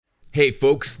Hey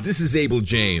folks, this is Abel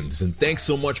James, and thanks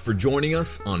so much for joining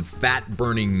us on Fat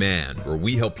Burning Man, where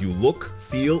we help you look,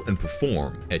 feel, and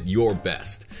perform at your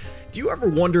best. Do you ever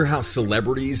wonder how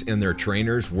celebrities and their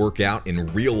trainers work out in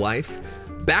real life?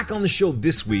 Back on the show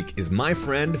this week is my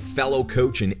friend, fellow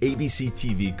coach, and ABC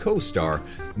TV co-star,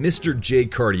 Mr. Jay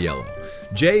Cardiello.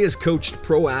 Jay has coached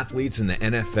pro athletes in the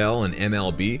NFL and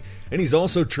MLB, and he's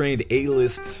also trained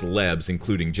A-list celebs,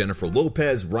 including Jennifer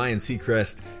Lopez, Ryan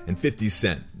Seacrest, and 50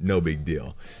 Cent. No big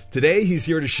deal. Today, he's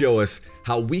here to show us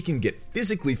how we can get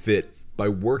physically fit by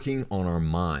working on our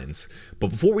minds. But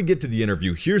before we get to the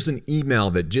interview, here's an email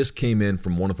that just came in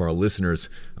from one of our listeners,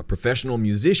 a professional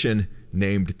musician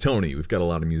named Tony. We've got a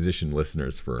lot of musician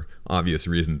listeners for obvious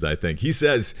reasons, I think. He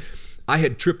says, I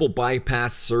had triple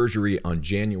bypass surgery on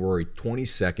January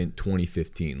 22nd,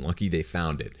 2015. Lucky they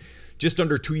found it. Just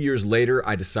under 2 years later,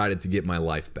 I decided to get my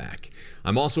life back.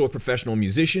 I'm also a professional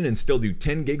musician and still do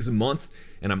 10 gigs a month,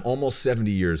 and I'm almost 70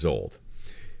 years old.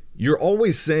 You're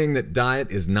always saying that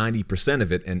diet is 90%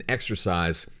 of it and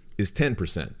exercise is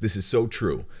 10%. This is so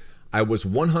true. I was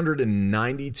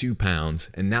 192 pounds,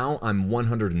 and now I'm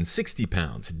 160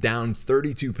 pounds, down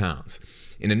 32 pounds.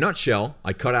 In a nutshell,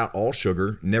 I cut out all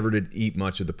sugar, never did eat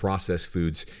much of the processed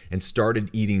foods, and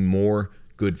started eating more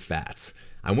good fats.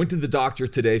 I went to the doctor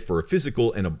today for a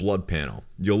physical and a blood panel.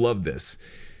 You'll love this.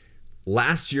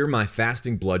 Last year, my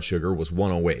fasting blood sugar was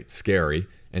 108, scary,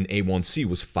 and A1C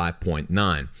was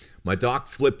 5.9. My doc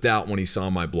flipped out when he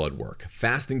saw my blood work.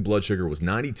 Fasting blood sugar was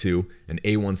 92 and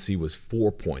A1C was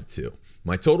 4.2.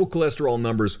 My total cholesterol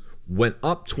numbers went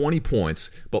up 20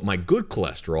 points, but my good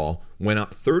cholesterol went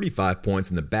up 35 points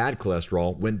and the bad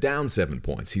cholesterol went down 7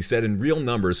 points. He said in real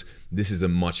numbers, this is a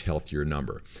much healthier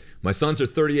number. My sons are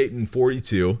 38 and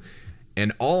 42,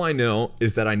 and all I know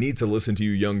is that I need to listen to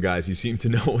you young guys. You seem to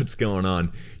know what's going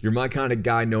on. You're my kind of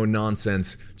guy, no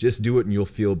nonsense. Just do it and you'll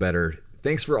feel better.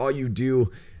 Thanks for all you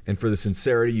do and for the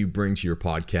sincerity you bring to your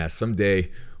podcast. Someday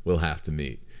we'll have to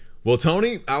meet. Well,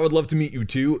 Tony, I would love to meet you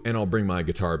too, and I'll bring my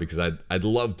guitar because I'd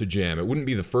love to jam. It wouldn't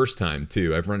be the first time,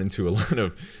 too. I've run into a lot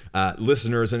of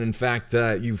listeners, and in fact,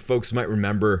 you folks might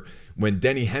remember when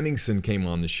Denny Hemmingson came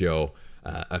on the show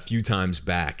a few times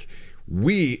back.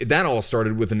 That all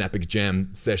started with an epic jam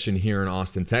session here in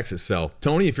Austin, Texas. So,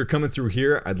 Tony, if you're coming through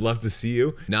here, I'd love to see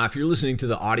you. Now, if you're listening to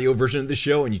the audio version of the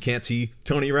show and you can't see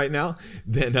Tony right now,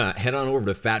 then head on over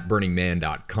to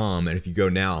fatburningman.com. And if you go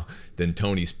now, then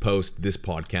Tony's post, this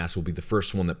podcast, will be the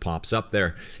first one that pops up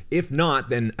there. If not,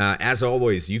 then as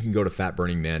always, you can go to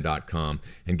fatburningman.com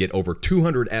and get over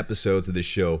 200 episodes of this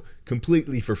show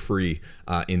completely for free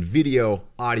in video,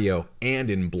 audio, and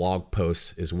in blog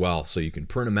posts as well. So you can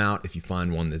print them out. If you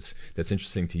find one that's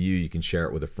interesting to you, you can share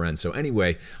it with a friend. So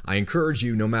anyway, I encourage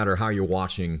you, no matter how you're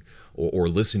watching or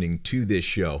listening to this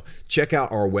show, check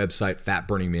out our website,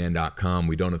 fatburningman.com.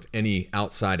 We don't have any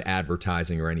outside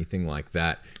advertising or anything like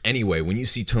that. Anyway, when you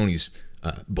see Tony's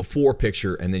before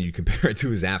picture and then you compare it to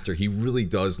his after, he really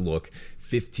does look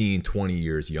 15, 20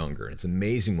 years younger. And it's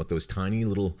amazing what those tiny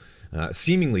little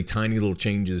seemingly tiny little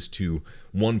changes to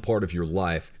one part of your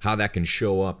life, how that can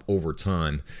show up over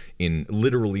time in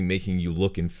literally making you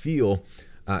look and feel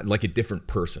like a different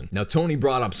person. Now, Tony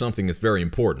brought up something that's very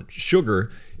important.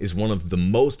 Sugar is one of the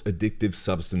most addictive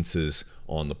substances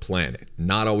on the planet.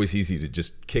 Not always easy to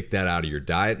just kick that out of your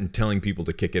diet, and telling people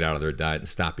to kick it out of their diet and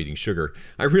stop eating sugar,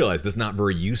 I realize that's not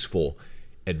very useful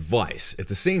advice. At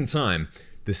the same time,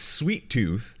 the sweet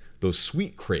tooth, those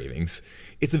sweet cravings,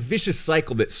 it's a vicious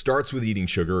cycle that starts with eating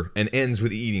sugar and ends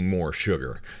with eating more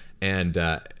sugar. And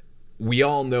we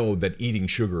all know that eating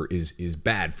sugar is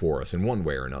bad for us in one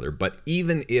way or another. But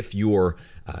even if you're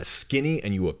skinny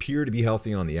and you appear to be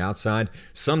healthy on the outside,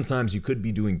 sometimes you could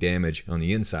be doing damage on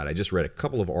the inside. I just read a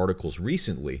couple of articles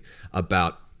recently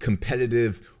about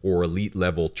competitive or elite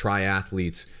level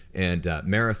triathletes and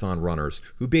marathon runners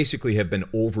who basically have been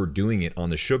overdoing it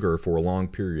on the sugar for a long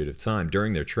period of time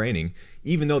during their training,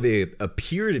 even though they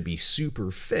appear to be super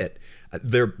fit.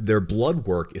 Their blood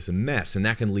work is a mess, and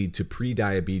that can lead to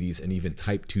pre-diabetes and even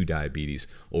type 2 diabetes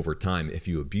over time if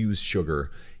you abuse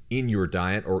sugar in your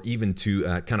diet or even to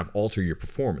kind of alter your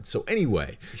performance. So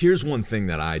anyway, here's one thing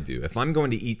that I do. If I'm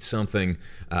going to eat something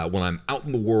when I'm out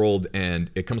in the world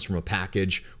and it comes from a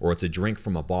package or it's a drink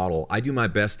from a bottle, I do my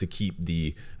best to keep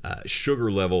the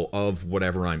sugar level of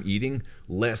whatever I'm eating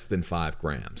less than 5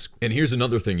 grams. And here's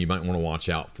another thing you might want to watch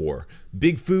out for.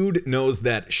 Big Food knows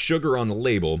that sugar on the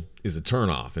label is a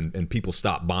turnoff, and people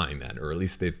stop buying that, or at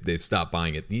least they've stopped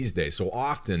buying it these days. So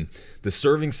often, the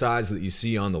serving size that you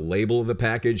see on the label of the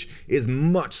package is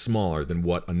much smaller than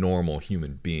what a normal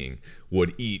human being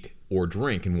would eat or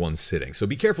drink in one sitting. So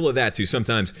be careful of that too.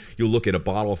 Sometimes you'll look at a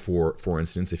bottle, for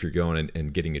instance, if you're going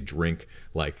and getting a drink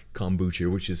like kombucha,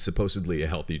 which is supposedly a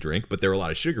healthy drink, but there are a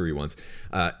lot of sugary ones.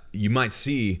 You might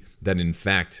see that in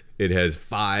fact it has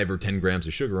 5 or 10 grams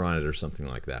of sugar on it or something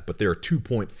like that, but there are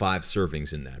 2.5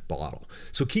 servings in that bottle.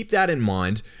 So keep that in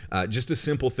mind. Just a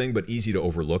simple thing, but easy to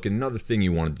overlook. And another thing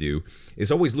you want to do is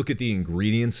always look at the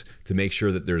ingredients to make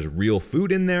sure that there's real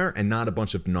food in there and not a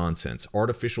bunch of nonsense.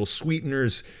 Artificial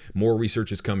sweeteners, more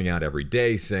research is coming out every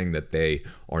day saying that they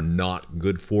are not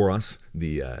good for us,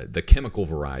 the chemical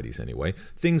varieties anyway.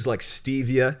 Things like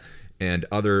stevia and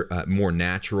other more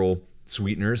natural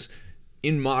sweeteners.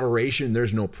 In moderation,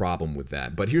 there's no problem with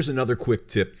that. But here's another quick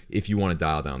tip if you want to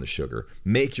dial down the sugar.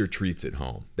 Make your treats at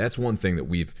home. That's one thing that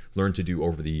we've learned to do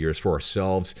over the years for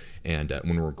ourselves. And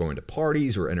when we're going to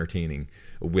parties or entertaining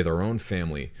with our own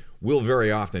family, we'll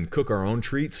very often cook our own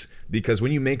treats, because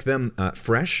when you make them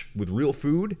fresh with real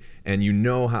food and you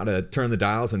know how to turn the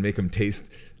dials and make them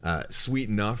taste sweet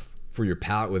enough for your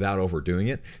palate without overdoing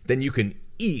it, then you can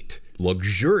eat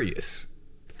luxurious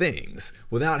things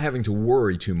without having to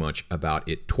worry too much about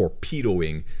it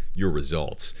torpedoing your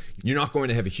results. You're not going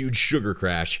to have a huge sugar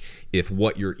crash if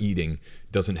what you're eating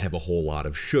doesn't have a whole lot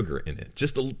of sugar in it.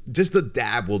 Just a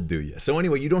dab will do you. So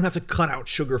anyway, you don't have to cut out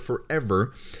sugar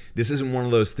forever. This isn't one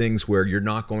of those things where you're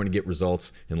not going to get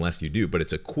results unless you do, but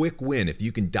it's a quick win if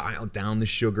you can dial down the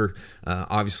sugar,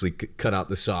 obviously cut out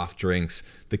the soft drinks,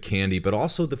 the candy, but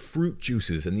also the fruit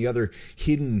juices and the other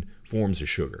hidden forms of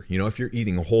sugar. You know, if you're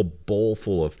eating a whole bowl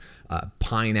full of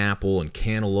pineapple and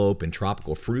cantaloupe and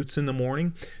tropical fruits in the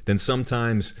morning, then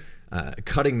sometimes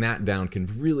cutting that down can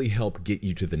really help get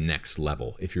you to the next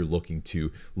level if you're looking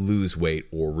to lose weight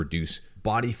or reduce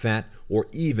body fat, or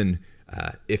even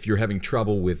if you're having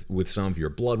trouble with some of your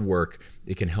blood work,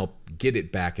 it can help get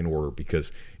it back in order,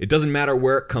 because it doesn't matter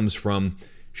where it comes from.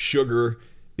 Sugar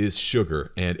is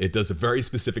sugar, and it does a very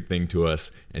specific thing to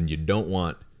us, and you don't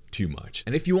want too much.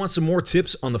 And if you want some more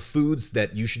tips on the foods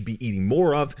that you should be eating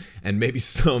more of, and maybe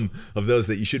some of those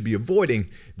that you should be avoiding,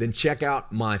 then check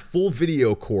out my full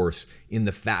video course in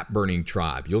the Fat Burning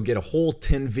Tribe. You'll get a whole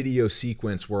 10 video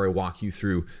sequence where I walk you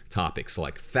through topics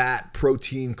like fat,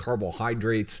 protein,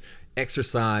 carbohydrates,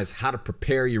 exercise, how to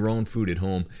prepare your own food at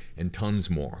home, and tons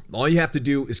more. All you have to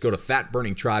do is go to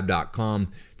fatburningtribe.com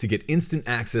to get instant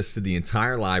access to the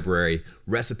entire library,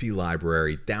 recipe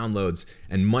library, downloads,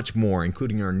 and much more,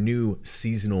 including our new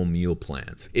seasonal meal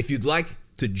plans. If you'd like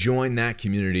to join that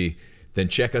community, then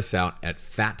check us out at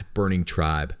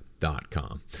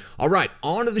fatburningtribe.com. All right,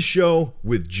 on to the show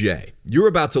with Jay. You're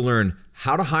about to learn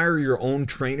how to hire your own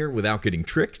trainer without getting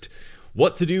tricked,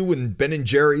 what to do when Ben &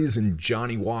 Jerry's and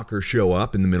Johnny Walker show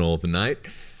up in the middle of the night,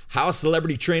 how a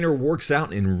celebrity trainer works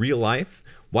out in real life,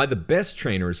 why the best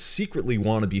trainers secretly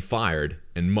want to be fired,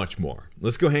 and much more.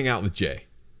 Let's go hang out with Jay.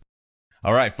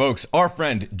 All right, folks, our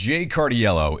friend Jay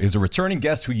Cardiello is a returning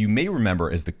guest who you may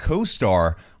remember as the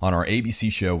co-star on our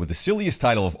ABC show with the silliest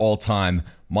title of all time,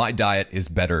 My Diet is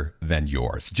Better Than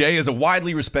Yours. Jay is a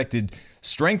widely respected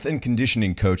strength and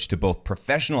conditioning coach to both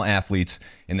professional athletes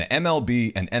in the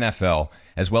MLB and NFL,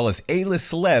 as well as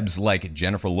A-list celebs like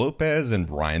Jennifer Lopez and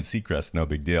Ryan Seacrest. No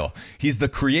big deal. He's the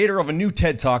creator of a new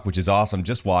TED Talk, which is awesome.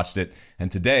 Just watched it.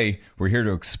 And today, we're here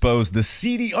to expose the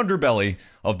seedy underbelly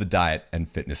of the diet and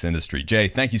fitness industry. Jay,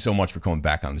 thank you so much for coming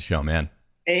back on the show, man.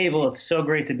 Abel, it's so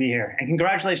great to be here. And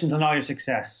congratulations on all your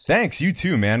success. Thanks, you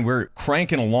too, man. We're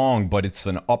cranking along, but it's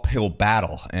an uphill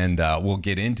battle, and we'll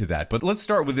get into that. But let's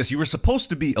start with this. You were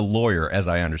supposed to be a lawyer, as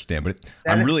I understand, but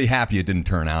I'm really happy it didn't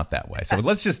turn out that way. So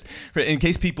let's just, in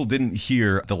case people didn't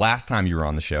hear the last time you were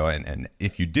on the show, and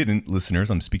if you didn't, listeners,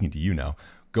 I'm speaking to you now,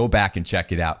 go back and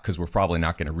check it out, because we're probably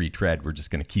not going to retread. We're just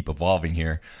going to keep evolving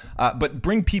here. But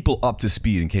bring people up to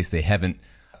speed in case they haven't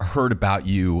heard about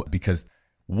you, because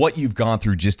what you've gone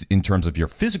through just in terms of your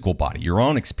physical body, your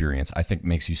own experience, I think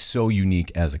makes you so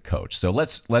unique as a coach. So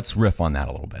let's riff on that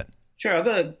a little bit. Sure, I'll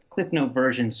go to Cliff Note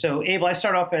version. So Abel, I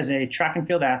started off as a track and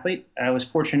field athlete. I was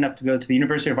fortunate enough to go to the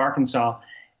University of Arkansas.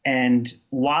 And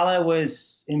while I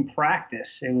was in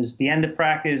practice, it was the end of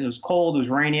practice, it was cold, it was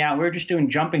rainy out. We were just doing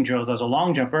jumping drills. I was a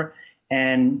long jumper,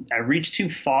 and I reached too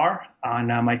far on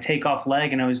my takeoff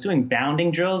leg, and I was doing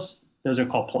bounding drills. Those are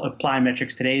called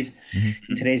plyometrics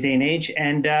in today's day and age.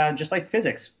 And just like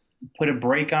physics, put a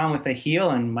brake on with a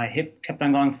heel, and my hip kept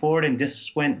on going forward, and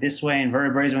discs went this way and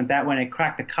vertebrae went that way, and I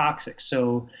cracked the coccyx.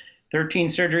 So 13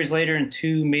 surgeries later and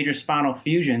 2 major spinal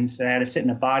fusions. I had to sit in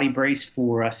a body brace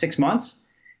for 6 months.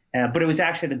 But it was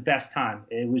actually the best time.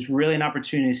 It was really an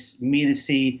opportunity for me to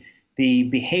see the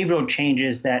behavioral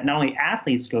changes that not only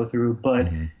athletes go through, but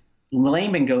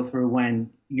laymen go through when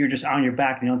you're just on your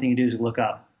back and the only thing you do is look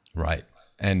up. Right.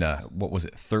 And what was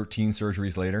it? 13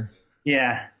 surgeries later?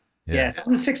 Yeah. Yeah. So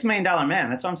I'm a $6 million man.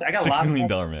 That's what I'm saying. I got $6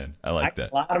 million man. I like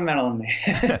that. A lot of metal in me.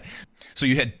 So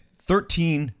you had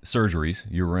 13 surgeries.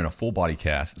 You were in a full body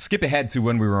cast. Skip ahead to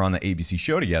when we were on the ABC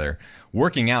show together,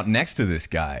 working out next to this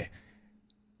guy.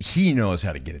 He knows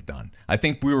how to get it done. I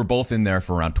think we were both in there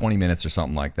for around 20 minutes or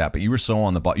something like that. But you were so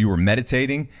on the ball. You were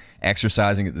meditating,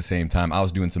 exercising at the same time. I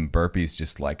was doing some burpees,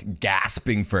 just like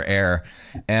gasping for air.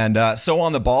 And so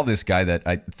on the ball, this guy that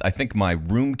I think my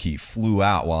room key flew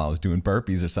out while I was doing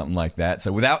burpees or something like that.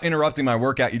 So without interrupting my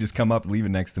workout, you just come up, leave it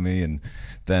next to me, and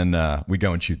then we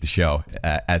go and shoot the show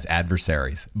as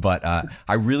adversaries. But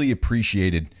I really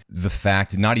appreciated the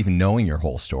fact, not even knowing your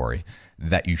whole story,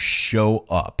 that you show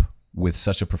up with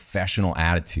such a professional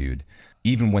attitude,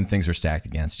 even when things are stacked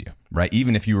against you, right?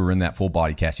 Even if you were in that full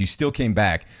body cast, you still came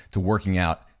back to working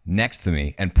out next to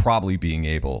me and probably being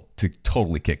able to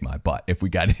totally kick my butt if we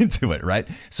got into it, right?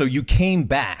 So you came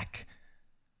back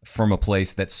from a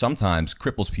place that sometimes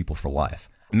cripples people for life.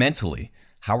 Mentally,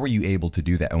 how were you able to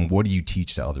do that? And what do you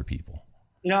teach to other people?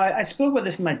 You know, I spoke about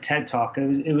this in my TED Talk.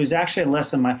 It was actually a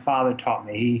lesson my father taught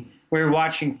me. We were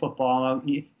watching football,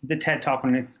 the TED Talk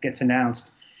when it gets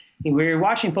announced. We were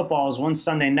watching football. It was one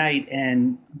Sunday night,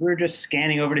 and we were just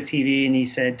scanning over the TV, and he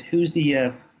said, who's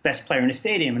the best player in the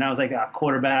stadium? And I was like,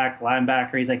 quarterback,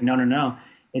 linebacker. He's like, no.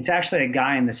 It's actually a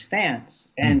guy in the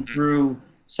stands. And through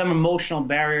some emotional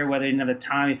barrier, whether he didn't have the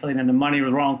time, he felt he didn't have the money,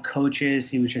 the wrong coaches,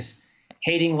 he was just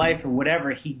hating life or whatever,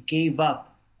 he gave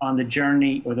up on the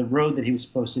journey or the road that he was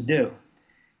supposed to do.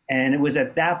 And it was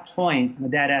at that point, my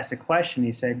dad asked a question.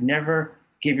 He said, never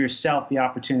give yourself the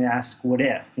opportunity to ask what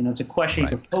if. You know, it's a question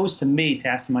he proposed to me to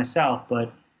ask to myself,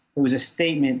 but it was a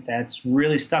statement that's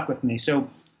really stuck with me. So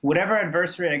whatever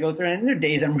adversity I go through, and there are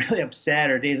days I'm really upset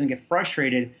or days I get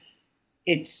frustrated,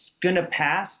 it's going to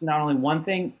pass, not only one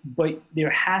thing, but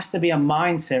there has to be a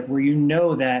mindset where you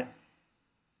know that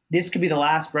this could be the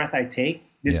last breath I take.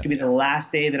 This could be the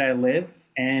last day that I live.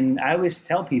 And I always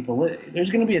tell people, there's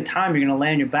going to be a time you're going to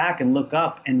lay on your back and look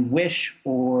up and wish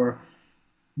or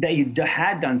that you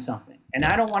had done something. And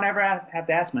I don't want to ever have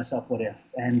to ask myself what if.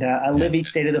 And I live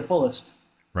each day to the fullest.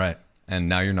 Right. And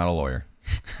now you're not a lawyer.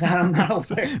 I'm not a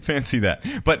lawyer. Fancy that.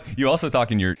 But you also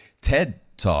talk in your TED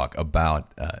Talk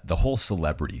about the whole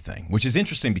celebrity thing, which is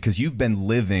interesting because you've been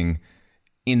living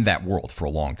in that world for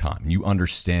a long time. You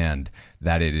understand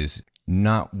that it is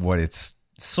not what it's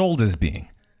sold as being,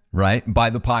 right?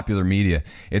 By the popular media.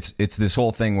 It's this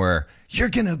whole thing where you're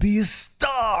going to be a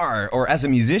star. Or as a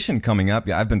musician coming up,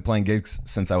 I've been playing gigs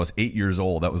since I was 8 years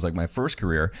old. That was like my first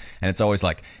career. And it's always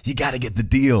like, you got to get the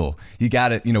deal. You got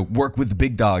to, work with the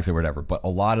big dogs or whatever. But a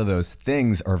lot of those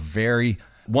things are very,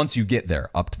 once you get there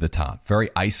up to the top, very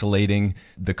isolating.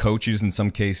 The coaches in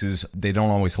some cases, they don't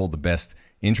always hold the best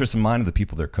interest in mind of the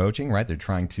people they're coaching, right? They're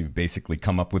trying to basically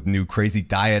come up with new crazy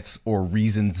diets or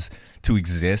reasons to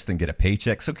exist and get a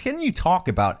paycheck. So can you talk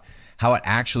about how it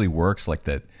actually works, like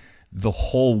the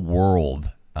whole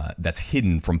world that's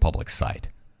hidden from public sight?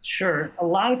 Sure. A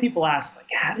lot of people ask, like,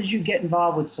 how did you get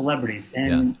involved with celebrities?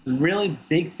 And the really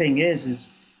big thing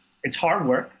is it's hard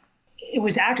work. It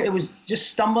was just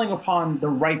stumbling upon the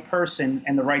right person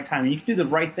and the right time. And you can do the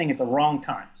right thing at the wrong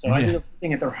time. So I did the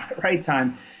thing at the right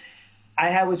time.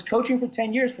 I was coaching for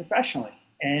 10 years professionally.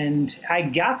 And I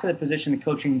got to the position of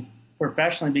coaching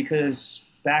professionally because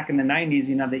back in the 90s,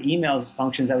 the emails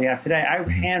functions that we have today, I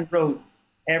hand wrote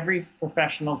every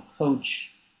professional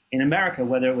coach in America,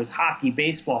 whether it was hockey,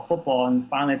 baseball, football, and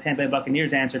finally the Tampa Bay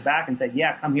Buccaneers answered back and said,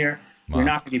 yeah, come here. Wow. You're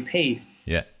not going to be paid.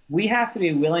 Yeah. We have to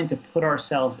be willing to put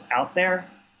ourselves out there.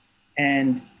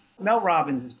 And Mel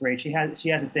Robbins is great. She has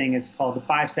a thing, it's called the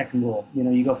 5-second rule.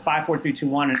 You go 5, 4, 3, 2,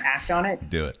 1 and act on it.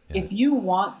 Do it. Yeah. If you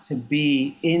want to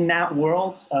be in that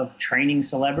world of training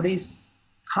celebrities,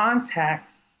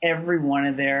 contact every one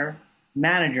of their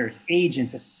managers,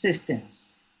 agents, assistants.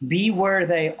 Be where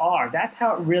they are. That's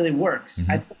how it really works.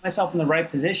 I put myself in the right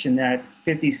position that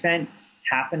 50 Cent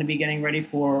happened to be getting ready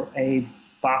for a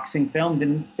boxing film.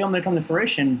 Didn't come to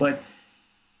fruition, but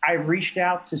I reached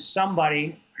out to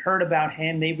somebody, heard about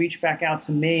him. They reached back out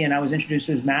to me, and I was introduced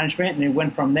to his management, and it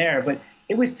went from there. But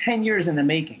it was 10 years in the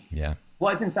making. Yeah.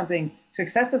 Wasn't something,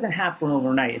 success doesn't happen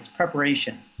overnight. It's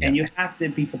preparation. Yeah. And you have to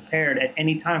be prepared at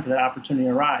any time for that opportunity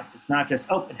to arise. It's not just,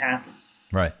 it happens.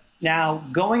 Right. Now,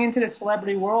 going into the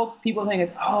celebrity world, people think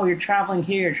it's, you're traveling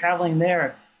here, you're traveling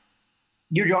there.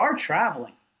 You are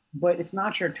traveling, but it's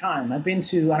not your time. I've been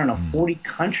to, 40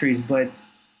 countries, but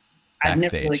I've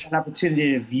never really got an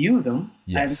opportunity to view them.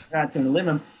 Yes. I've got to live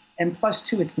them. And plus,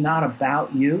 too, it's not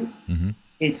about you.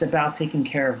 It's about taking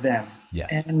care of them.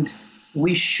 Yes. And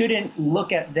we shouldn't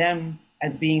look at them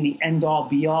as being the end all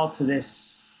be all to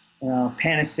this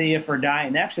panacea for diet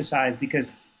and exercise,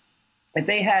 because if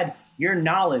they had your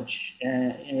knowledge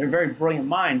and your very brilliant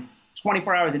mind,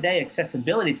 24 hours a day,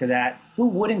 accessibility to that, who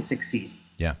wouldn't succeed?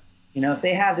 Yeah. You know, if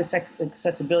they have this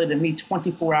accessibility to me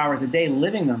 24 hours a day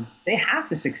living them, they have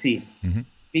to succeed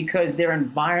because their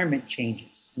environment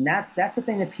changes. And that's the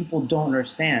thing that people don't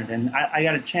understand. And I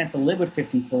got a chance to live with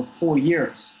 50 for 4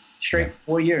 years, straight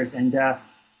 4 years. And I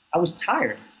was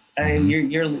tired.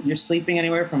 You're sleeping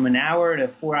anywhere from an hour to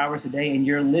 4 hours a day, and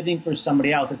you're living for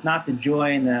somebody else. It's not the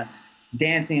joy and the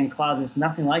dancing in clubs. It's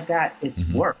nothing like that. It's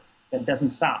work that doesn't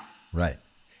stop. Right.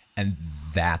 And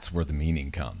that's where the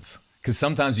meaning comes. Because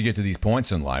sometimes you get to these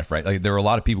points in life, right? Like there are a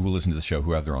lot of people who listen to the show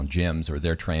who have their own gyms, or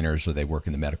they're trainers, or they work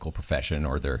in the medical profession,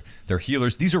 or they're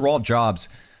healers. These are all jobs,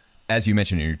 as you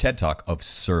mentioned in your TED Talk, of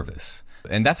service.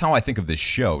 And that's how I think of this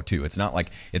show too. It's not like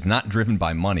it's not driven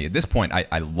by money. At this point,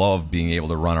 I love being able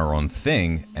to run our own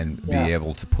thing and be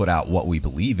able to put out what we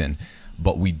believe in,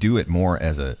 but we do it more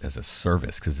as a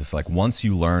service, because it's like once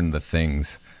you learn the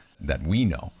things that we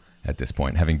know at this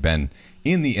point, having been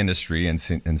in the industry and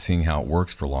seeing how it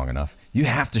works for long enough, you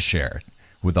have to share it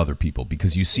with other people,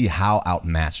 because you see how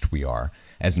outmatched we are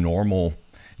as normal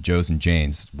Joes and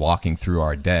Janes walking through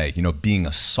our day, you know, being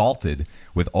assaulted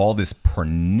with all this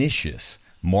pernicious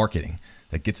marketing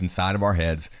that gets inside of our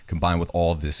heads, combined with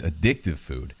all of this addictive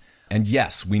food. And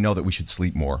yes, we know that we should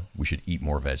sleep more, we should eat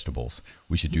more vegetables,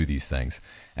 we should do these things.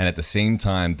 And at the same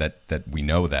time that we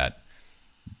know that,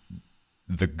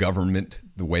 the government,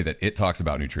 the way that it talks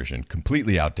about nutrition,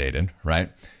 completely outdated, right?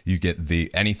 You get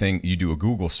anything, you do a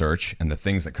Google search, and the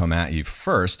things that come at you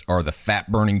first are the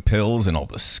fat-burning pills and all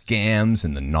the scams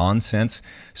and the nonsense.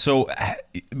 So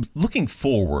looking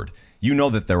forward, you know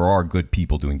that there are good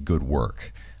people doing good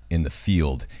work in the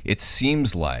field. It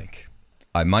seems like,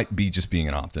 I might be just being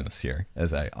an optimist here,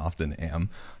 as I often am,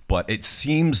 but it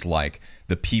seems like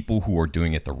the people who are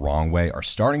doing it the wrong way are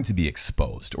starting to be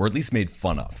exposed, or at least made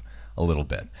fun of a little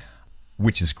bit,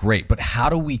 which is great. But how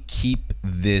do we keep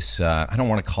this, I don't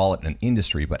want to call it an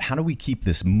industry, but how do we keep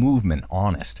this movement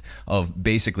honest of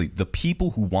basically the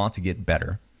people who want to get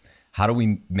better? How do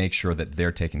we make sure that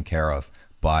they're taken care of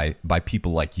by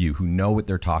people like you who know what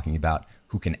they're talking about,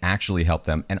 who can actually help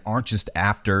them and aren't just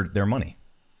after their money?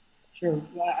 Sure.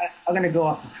 I'm going to go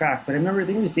off the track, but I remember, I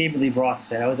think it was David Lee Roth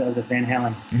said, I was a Van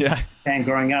Halen fan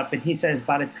growing up, and he says,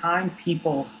 by the time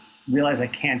people realize I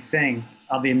can't sing,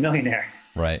 I'll be a millionaire.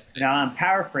 Right. Now I'm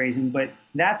paraphrasing, but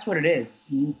that's what it is.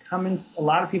 A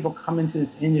lot of people come into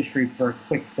this industry for a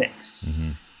quick fix.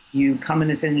 You come in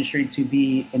this industry to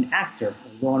be an actor,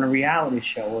 or go on a reality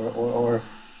show, or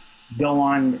go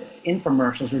on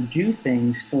infomercials, or do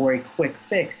things for a quick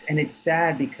fix. And it's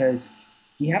sad, because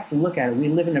you have to look at it. We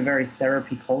live in a very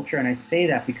therapy culture, and I say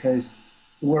that because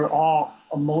we're all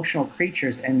emotional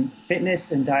creatures, and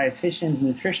fitness and dietitians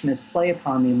and nutritionists play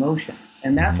upon the emotions.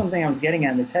 And that's one thing I was getting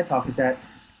at in the TED Talk, is that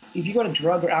if you go to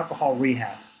drug or alcohol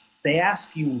rehab, they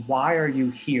ask you, why are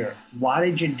you here? Why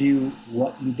did you do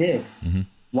what you did?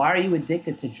 Why are you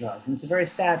addicted to drugs? And it's a very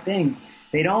sad thing.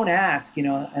 They don't ask, you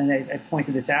know, and I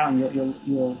pointed this out, and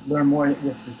you'll learn more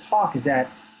with the talk, is that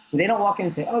they don't walk in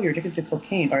and say, oh, you're addicted to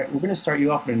cocaine. All right, we're going to start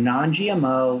you off with a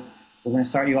non-GMO. We're going to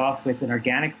start you off with an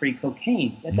organic-free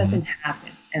cocaine. That doesn't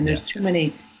happen. And there's too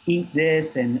many eat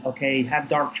this and, okay, have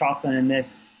dark chocolate in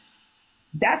this.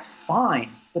 That's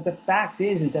fine. But the fact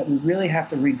is that we really have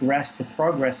to regress to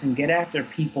progress and get after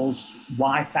people's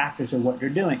why factors of what they're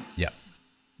doing. Yeah.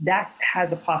 That has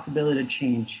the possibility to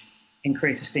change and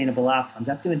create sustainable outcomes.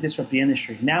 That's going to disrupt the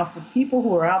industry. Now, for people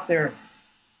who are out there,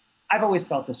 I've always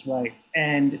felt this way,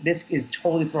 and this is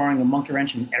totally throwing a monkey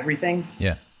wrench in everything.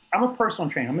 Yeah. I'm a personal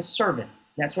trainer. I'm a servant.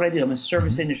 That's what I do. I'm a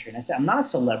service industry. And I said, I'm not a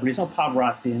celebrity. There's no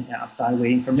paparazzi outside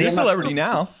waiting for me. You're a celebrity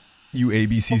now. You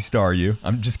ABC star, you.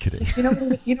 I'm just kidding. You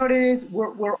know what it is?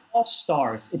 We're all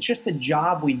stars. It's just a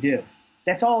job we do.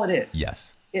 That's all it is.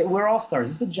 Yes. We're all stars.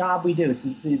 It's a job we do. It's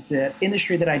an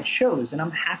industry that I chose, and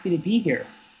I'm happy to be here.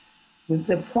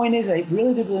 The point is, I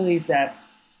really do believe that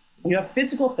you have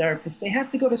physical therapists. They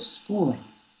have to go to schooling.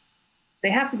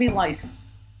 They have to be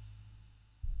licensed.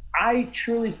 I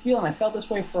truly feel, and I felt this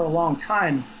way for a long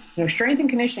time, you know, strength and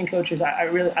conditioning coaches,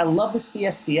 I love the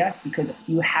CSCS, because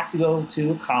you have to go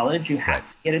to college, you have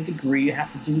to get a degree, you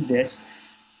have to do this.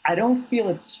 I don't feel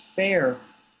it's fair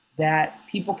that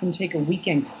people can take a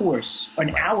weekend course,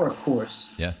 an hour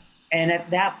course, and at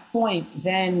that point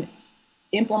then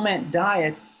implement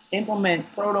diets,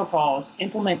 implement protocols,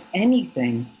 implement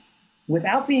anything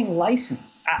without being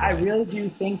licensed. I really do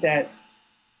think that,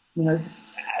 you know,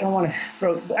 I don't want to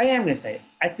throw, but I am going to say it.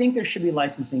 I think there should be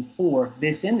licensing for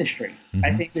this industry.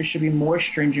 I think there should be more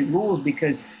stringent rules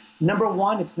because, number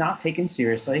one, it's not taken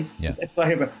seriously. Yeah.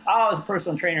 I was a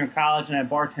personal trainer in college and I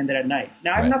bartended at night.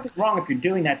 Now, I have nothing wrong if you're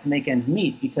doing that to make ends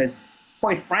meet because,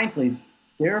 quite frankly,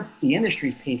 the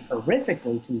industry's paid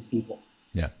horrifically to these people.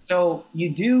 Yeah. So you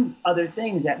do other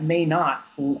things that may not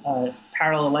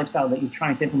parallel the lifestyle that you're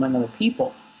trying to implement in other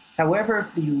people. However,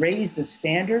 if you raise the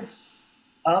standards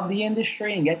of the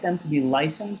industry and get them to be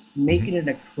licensed, make it an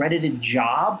accredited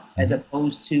job as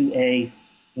opposed to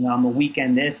I'm a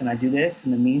weekend this and I do this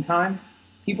in the meantime.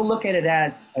 People look at it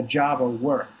as a job or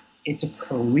work. It's a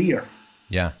career.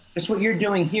 Yeah. Just what you're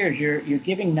doing here is you're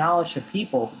giving knowledge to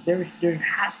people. There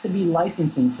has to be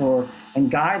licensing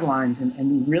and guidelines,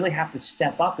 and we really have to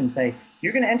step up and say,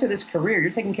 you're going to enter this career,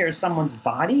 you're taking care of someone's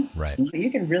body. Right.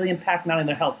 You can really impact not only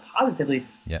their health positively,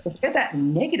 but forget that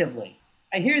negatively.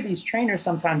 I hear these trainers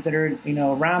sometimes that are,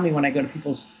 around me when I go to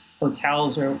people's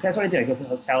hotels, or that's what I do. I go to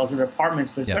hotels or their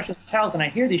apartments, but especially hotels, and I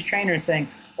hear these trainers saying,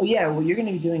 oh yeah, what you're going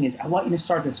to be doing is I want you to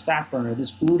start this fat burner,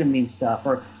 this glutamine stuff,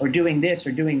 or doing this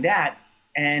or doing that.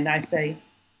 And I say,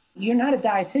 you're not a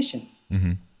dietitian.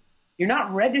 You're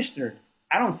not registered.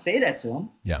 I don't say that to them.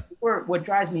 Yeah. What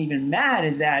drives me even mad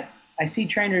is that I see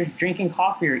trainers drinking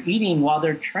coffee or eating while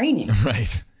they're training.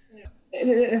 Right.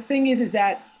 The thing is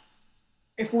that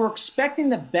if we're expecting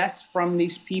the best from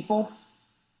these people,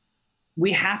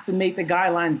 we have to make the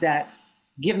guidelines that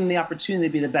give them the opportunity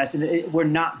to be the best. And we're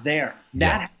not there.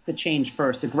 That has to change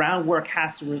first. The groundwork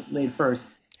has to be laid first.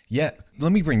 Yeah.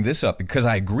 Let me bring this up because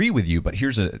I agree with you, but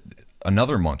here's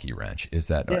another monkey wrench is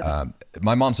that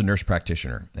my mom's a nurse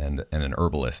practitioner and an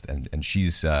herbalist. And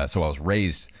she's, so I was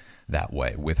raised that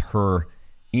way with her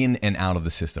in and out of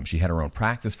the system. She had her own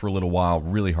practice for a little while,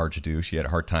 really hard to do. She had a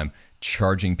hard time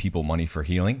charging people money for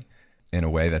healing in a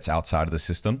way that's outside of the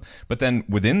system. But then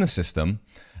within the system,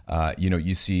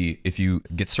 you see if you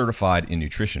get certified in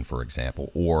nutrition, for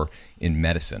example, or in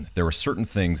medicine, there are certain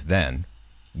things then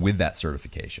with that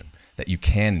certification that you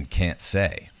can and can't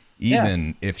say,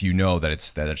 even if you know that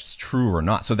it's true or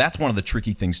not. So that's one of the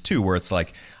tricky things too, where it's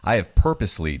like I have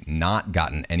purposely not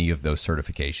gotten any of those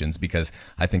certifications because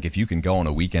I think if you can go on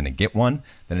a weekend and get one,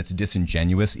 then it's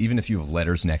disingenuous. Even if you have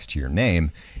letters next to your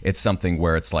name, it's something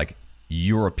where it's like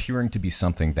you're appearing to be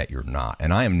something that you're not.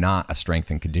 And I am not a strength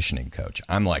and conditioning coach.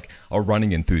 I'm like a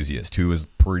running enthusiast who was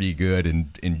pretty good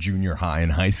in junior high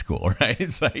and high school, right?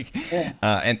 It's like,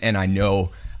 and I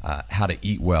know how to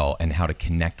eat well and how to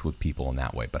connect with people in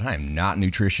that way. But I am not a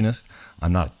nutritionist.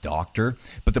 I'm not a doctor.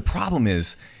 But the problem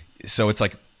is, so it's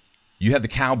like you have the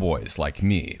cowboys like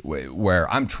me, where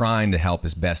I'm trying to help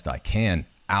as best I can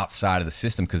outside of the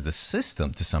system because the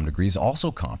system to some degree is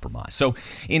also compromised. So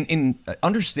in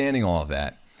understanding all of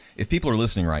that, if people are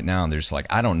listening right now and they're just like,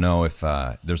 I don't know if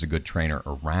there's a good trainer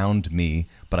around me,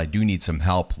 but I do need some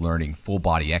help learning full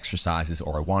body exercises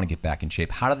or I want to get back in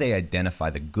shape, how do they identify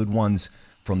the good ones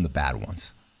from the bad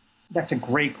ones? That's a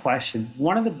great question.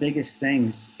 One of the biggest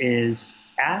things is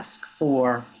ask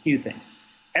for a few things.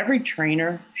 Every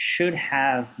trainer should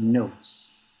have notes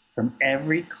from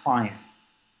every client.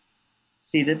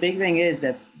 See, the big thing is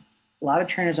that a lot of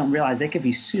trainers don't realize they could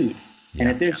be sued. And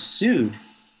if they're sued,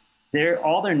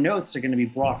 all their notes are going to be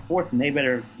brought forth and they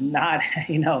better not,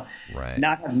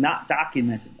 not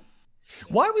documented them.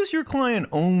 Why was your client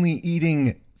only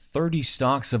eating 30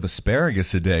 stalks of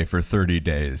asparagus a day for 30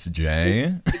 days,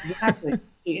 Jay?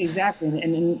 Exactly.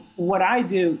 And what I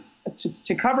do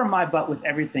to cover my butt with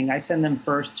everything, I send them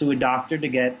first to a doctor to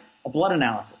get a blood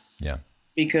analysis. Yeah.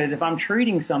 Because if I'm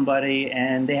treating somebody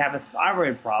and they have a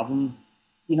thyroid problem,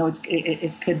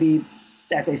 it could be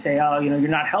that they say, oh, you're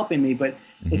not helping me. But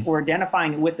if we're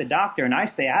identifying it with the doctor and I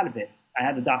stay out of it, I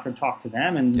had the doctor talk to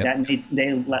them and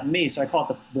they let me. So I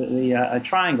call it a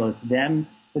triangle. It's them,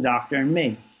 the doctor, and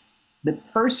me. The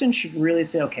person should really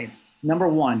say, okay, number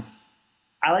one,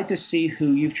 I like to see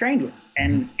who you've trained with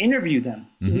and interview them.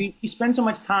 So you spend so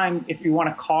much time, if you want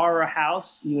a car or a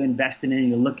house, you invest in it,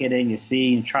 you look at it, and you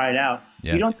see, and try it out.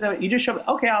 Yeah. You just show,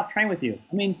 okay, I'll train with you.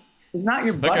 I mean, it's not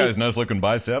your buddy. That guy's nice looking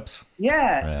biceps.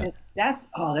 Yeah. That's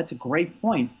a great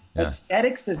point. Yeah.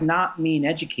 Aesthetics does not mean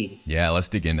educated. Yeah, let's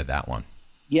dig into that one.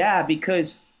 Yeah,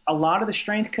 because a lot of the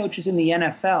strength coaches in the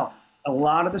NFL, a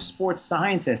lot of the sports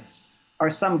scientists are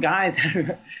some guys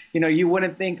that are, you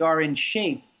wouldn't think are in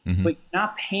shape. But you're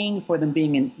not paying for them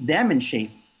being in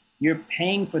shape. You're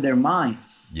paying for their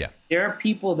minds. Yeah. There are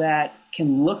people that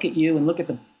can look at you and look at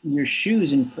your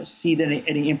shoes and see that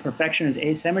any imperfections,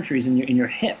 asymmetries in your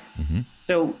hip.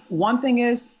 So one thing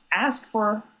is ask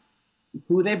for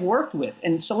who they've worked with.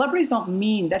 And celebrities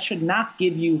that should not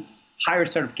give you higher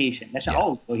certification. That's not,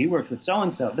 oh, well, he works with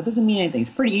so-and-so. That doesn't mean anything. It's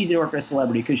pretty easy to work with a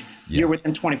celebrity because you're with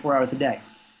them 24 hours a day.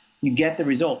 You get the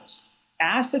results.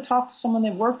 Ask to talk to someone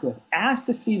they've worked with. Ask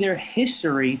to see their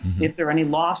history, if there are any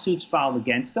lawsuits filed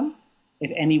against them,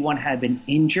 if anyone had been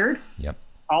injured.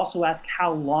 Also ask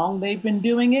how long they've been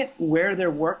doing it, where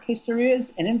their work history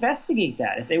is, and investigate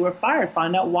that. If they were fired,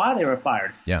 find out why they were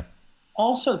fired.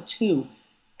 Also, too,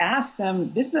 ask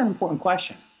them, this is an important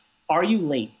question, are you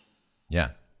late?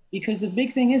 Because the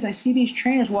big thing is I see these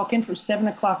trainers walk in for 7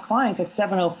 o'clock clients at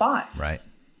 7:05.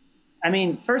 I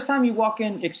mean, first time you walk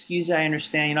in, excuse me, I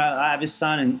understand, you know, I have a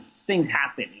son and things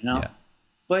happen, you know.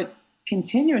 But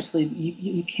continuously,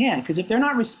 you can't, because if they're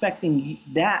not respecting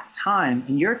that time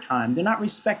and your time, they're not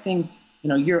respecting, you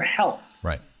know, your health.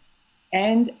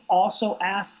 And also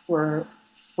ask for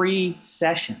free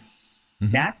sessions.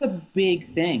 That's a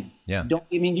big thing. Don't,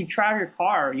 I mean, you drive your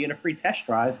car, you get a free test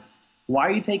drive. Why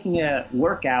are you taking a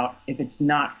workout if it's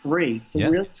not free to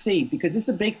really see? Because this is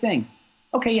a big thing.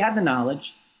 Okay, you have the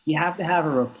knowledge. You have to have a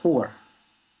rapport.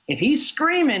 If he's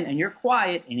screaming and you're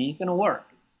quiet, it ain't going to work.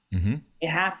 You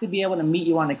have to be able to meet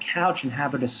you on the couch and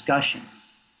have a discussion.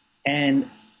 And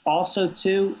also,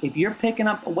 too, if you're picking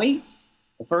up a weight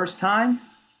the first time,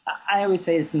 I always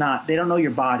say it's not. They don't know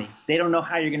your body. They don't know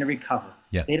how you're going to recover.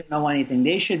 They don't know anything.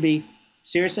 They should be,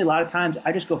 seriously, a lot of times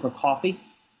I just go for coffee.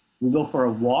 We go for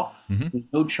a walk. There's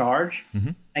no charge.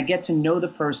 I get to know the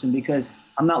person because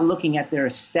I'm not looking at their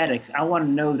aesthetics. I want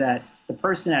to know that the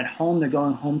person at home they're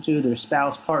going home to, their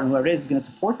spouse, partner, whoever it is going to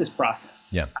support this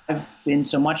process. I've been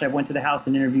so much, I went to the house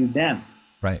and interviewed them.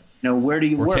 You know, where do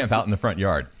you work? Camp out in the front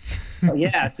yard.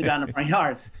 Sit down in the front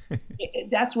yard.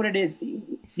 That's what it is.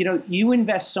 You know, you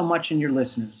invest so much in your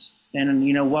listeners. And,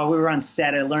 you know, while we were on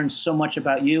set, I learned so much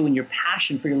about you and your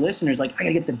passion for your listeners. Like, I got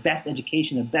to get the best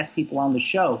education, the best people on the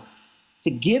show to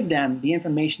give them the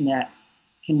information that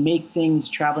can make things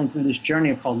traveling through this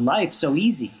journey called life so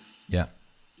easy.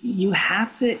 You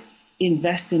have to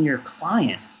invest in your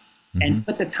client and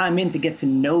put the time in to get to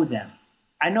know them.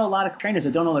 I know a lot of trainers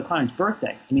that don't know their client's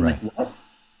birthday. I mean, like, what?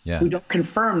 Who don't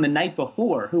confirm the night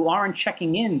before, who aren't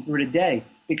checking in through the day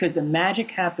because the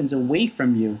magic happens away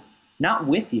from you, not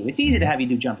with you. It's easy to have you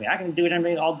do jumping. I can do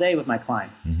it all day with my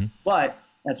client. But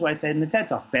that's why I said in the TED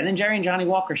Talk, Ben and Jerry and Johnny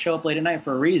Walker show up late at night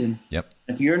for a reason.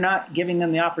 If you're not giving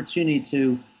them the opportunity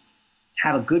to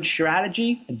have a good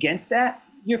strategy against that,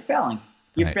 you're failing.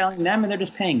 You're failing them and they're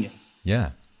just paying you.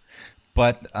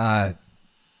 But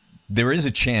there is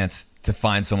a chance to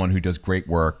find someone who does great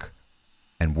work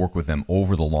and work with them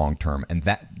over the long term. And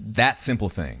that simple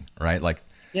thing, right? Like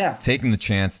taking the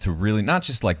chance to really not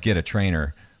just like get a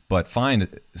trainer, but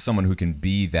find someone who can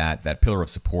be that pillar of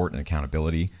support and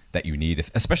accountability that you need,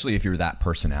 especially if you're that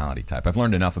personality type. I've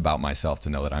learned enough about myself to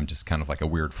know that I'm just kind of like a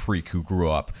weird freak who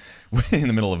grew up in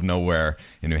the middle of nowhere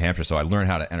in New Hampshire. So I learned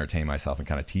how to entertain myself and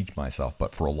kind of teach myself.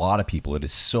 But for a lot of people, it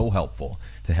is so helpful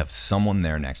to have someone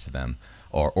there next to them,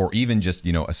 or even just,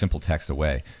 you know, a simple text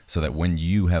away, so that when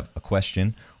you have a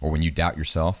question or when you doubt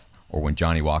yourself or when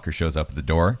Johnny Walker shows up at the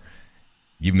door,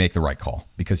 you make the right call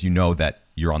because you know that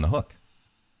you're on the hook.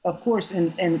 Of course,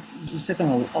 and you said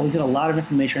something, we got a lot of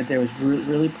information right there. It was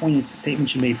really poignant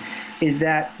statement you made, is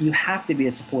that you have to be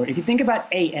a support. If you think about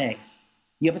AA,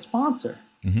 you have a sponsor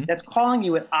that's calling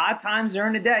you at odd times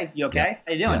during the day. You okay?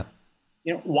 How you doing?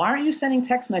 You know, why aren't you sending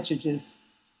text messages?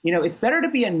 You know, it's better to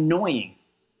be annoying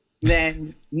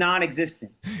than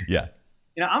non-existent. You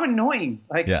know, I'm annoying.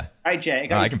 Like, all right, Jay.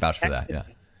 I can vouch for that,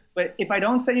 But if I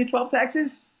don't send you 12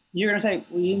 texts, you're going to say,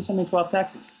 well, you didn't send me 12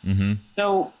 texts.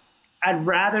 So I'd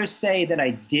rather say that I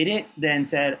did it than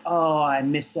said, oh, I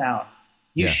missed out.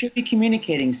 You should be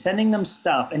communicating, sending them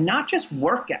stuff, and not just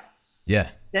workouts.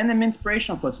 Send them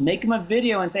inspirational quotes. Make them a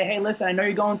video and say, hey, listen, I know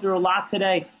you're going through a lot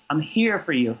today. I'm here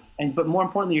for you. But more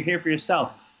importantly, you're here for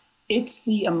yourself. It's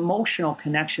the emotional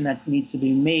connection that needs to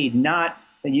be made, not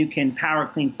that you can power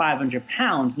clean 500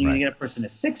 pounds and you're going to get a person a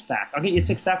six-pack. I'll get you a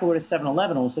six-pack, we'll go to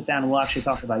 7-Eleven, and we'll sit down and we'll actually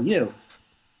talk about you.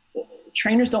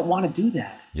 Trainers don't want to do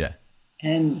that.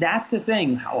 And that's the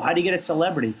thing. How do you get a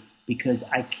celebrity? Because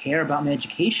I care about my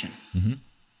education.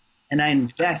 And I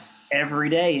invest every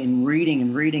day in reading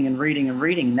and reading and reading and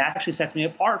reading. And that actually sets me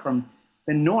apart from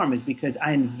the norm, is because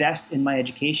I invest in my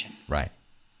education.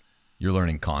 You're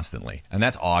learning constantly. And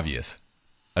that's obvious,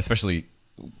 especially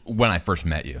when I first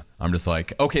met you. I'm just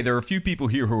like, okay, there are a few people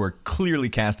here who are clearly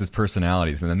cast as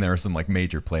personalities. And then there are some like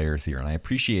major players here. And I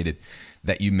appreciated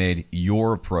that you made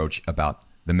your approach about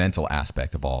the mental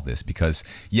aspect of all of this, because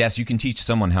yes, you can teach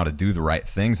someone how to do the right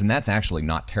things, and that's actually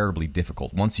not terribly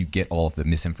difficult once you get all of the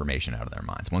misinformation out of their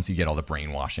minds. Once you get all the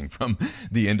brainwashing from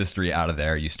the industry out of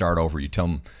there, you start over, you tell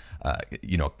them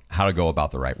how to go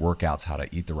about the right workouts, how to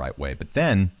eat the right way. But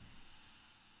then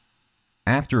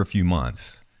after a few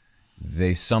months,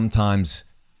 they sometimes,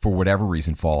 for whatever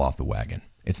reason, fall off the wagon.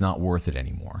 It's not worth it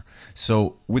anymore.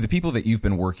 So with the people that you've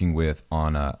been working with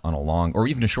on a long or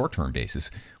even a short-term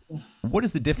basis, what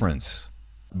is the difference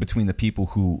between the people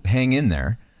who hang in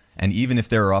there, and even if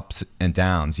there are ups and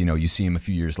downs, you see them a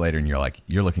few years later and you're like,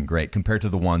 you're looking great, compared to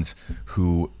the ones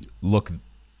who look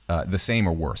the same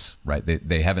or worse, right?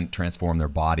 They haven't transformed their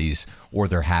bodies or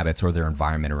their habits or their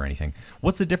environment or anything.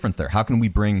 What's the difference there? How can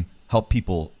we help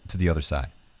people to the other side?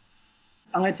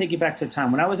 I'm going to take you back to a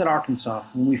time when I was at Arkansas.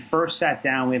 When we first sat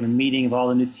down, we have a meeting of all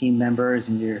the new team members,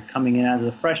 and you're coming in as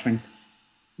a freshman.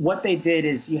 What they did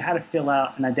is you had to fill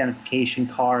out an identification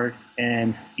card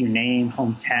and your name,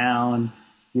 hometown,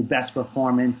 your best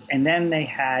performance. And then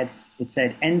it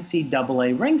said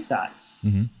NCAA ring size.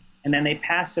 Mm-hmm. And then they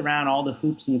pass around all the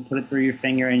hoops and you put it through your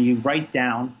finger and you write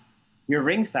down your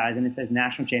ring size. And it says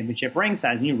national championship ring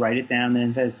size. And you write it down.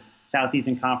 And it says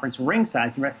Southeastern Conference ring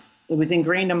size. It was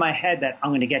ingrained in my head that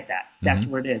I'm going to get that. That's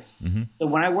where it is. Mm-hmm. So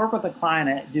when I work with a client,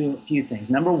 I do a few things.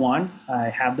 Number one, I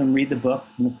have them read the book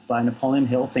by Napoleon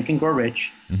Hill, Think and Grow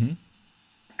Rich. Mm-hmm.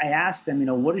 I ask them,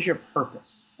 what is your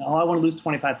purpose? Oh, I want to lose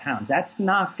 25 pounds. That's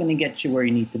not going to get you where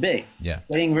you need to be. Yeah.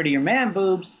 Getting rid of your man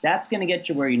boobs, that's going to get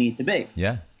you where you need to be.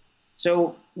 Yeah.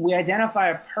 So we identify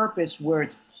a purpose where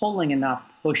it's pulling and not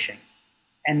pushing.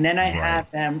 And then I have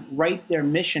them write their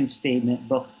mission statement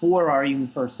before our even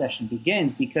first session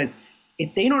begins, because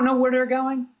if they don't know where they're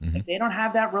going, if they don't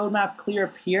have that roadmap clear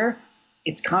up here,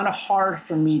 it's kind of hard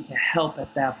for me to help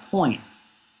at that point.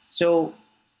 So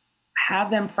have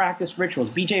them practice rituals.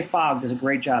 BJ Fogg does a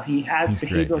great job. He has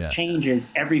behavioral changes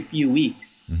every few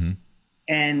weeks. Mm-hmm.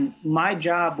 And my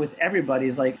job with everybody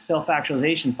is like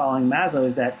self-actualization following Maslow,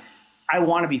 is that I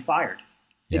want to be fired.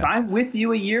 Yeah. If I'm with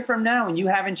you a year from now and you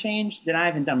haven't changed, then I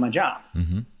haven't done my job.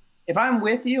 Mm-hmm. If I'm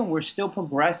with you and we're still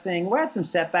progressing, we had some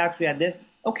setbacks, we had this,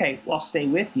 okay, well, I'll stay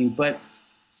with you. But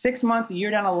 6 months, a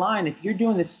year down the line, if you're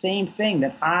doing the same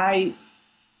thing,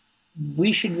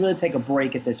 we should really take a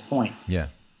break at this point. Yeah.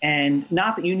 And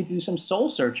not that you need to do some soul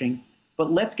searching,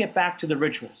 but let's get back to the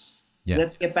rituals. Yeah.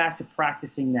 Let's get back to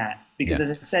practicing that. Because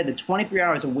as I said, the 23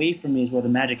 hours away from me is where the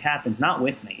magic happens, not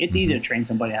with me. It's easy to train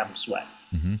somebody to have them sweat.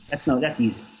 Mm-hmm. That's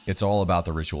easy. It's all about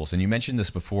the rituals. And you mentioned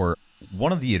this before.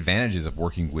 One of the advantages of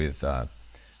working with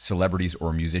celebrities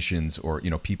or musicians or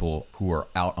people who are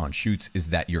out on shoots is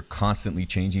that you're constantly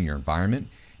changing your environment.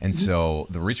 And so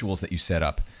the rituals that you set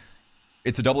up,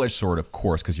 it's a double-edged sword, of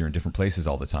course, because you're in different places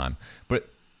all the time. But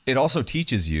it also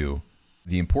teaches you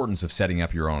the importance of setting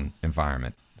up your own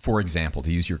environment. For example,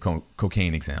 to use your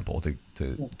cocaine example, to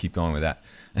keep going with that,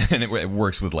 and it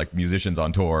works with like musicians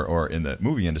on tour or in the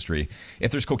movie industry. If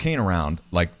there's cocaine around,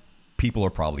 like, people are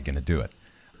probably going to do it.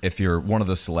 If you're one of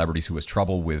those celebrities who has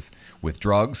trouble with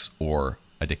drugs or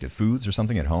addictive foods or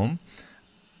something at home,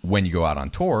 when you go out on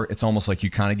tour, it's almost like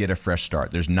you kind of get a fresh start.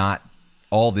 There's not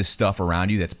all this stuff around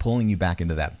you that's pulling you back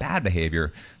into that bad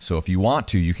behavior. So if you want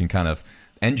to, you can kind of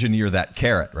engineer that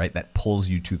carrot, right, that pulls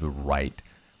you to the right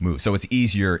move. So it's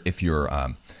easier if you're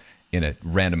in a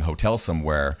random hotel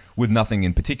somewhere with nothing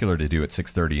in particular to do at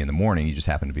 6:30 in the morning, you just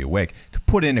happen to be awake, to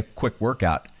put in a quick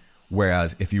workout.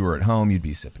 Whereas if you were at home, you'd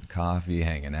be sipping coffee,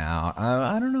 hanging out.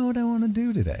 I don't know what I want to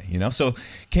do today, So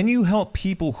can you help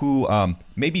people who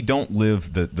maybe don't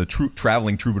live the true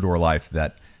traveling troubadour life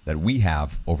that we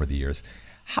have over the years?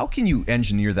 How can you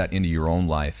engineer that into your own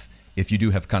life if you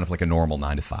do have kind of like a normal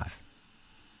 9 to 5?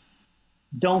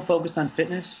 Don't focus on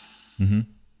fitness. Mm-hmm.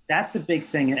 That's a big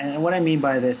thing. And what I mean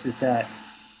by this is that,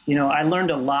 I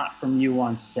learned a lot from you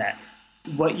on set.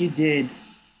 What you did,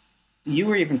 you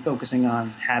were even focusing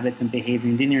on habits and behavior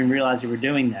and didn't even realize you were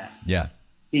doing that. Yeah.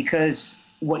 Because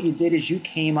what you did is you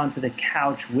came onto the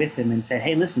couch with him and said,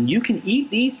 hey, listen, you can eat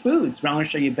these foods, but I'm going to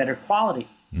show you better quality.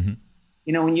 Mm-hmm.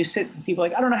 When you sit, people are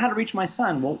like, I don't know how to reach my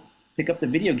son. Well, pick up the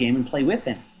video game and play with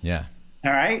him. Yeah.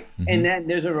 All right? Mm-hmm. And then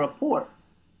there's a rapport.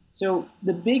 So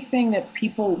the big thing that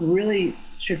people really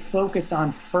should focus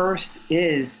on first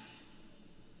is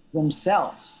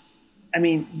themselves. I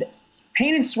mean,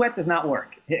 pain and sweat does not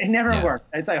work. It never worked.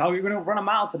 It's like, oh, you're going to run a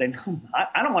mile today. No,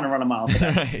 I don't want to run a mile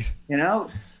today. Right.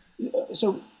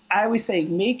 So I always say,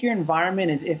 make your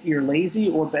environment as if you're lazy,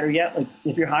 or better yet, like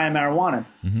if you're high on marijuana.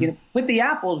 Mm-hmm. Put the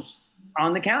apples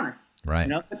on the counter. Right.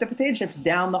 Put the potato chips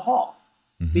down the hall.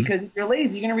 Mm-hmm. Because if you're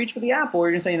lazy, you're going to reach for the apple, or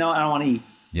you're going to say, no, I don't want to eat.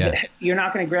 Yeah. You're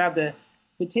not going to grab the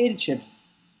potato chips.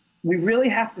 We really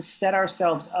have to set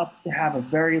ourselves up to have a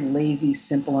very lazy,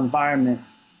 simple environment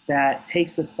that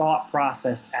takes the thought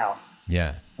process out.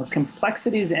 Yeah.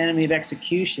 Complexity is the enemy of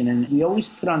execution, and we always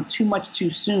put on too much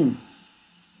too soon.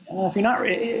 if you're not,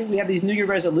 we have these New Year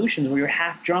resolutions where you're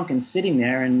half drunk and sitting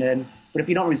there, but if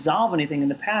you don't resolve anything in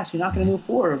the past, you're not going to move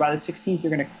forward. Or by the 16th,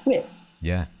 you're going to quit.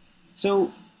 Yeah.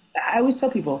 So I always tell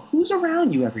people, who's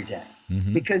around you every day?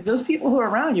 Because those people who are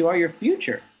around you are your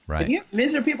future. Right. If you have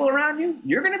miserable people around you,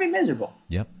 you're going to be miserable.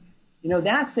 Yep.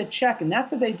 That's the check, and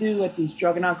that's what they do at these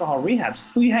drug and alcohol rehabs.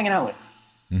 Who are you hanging out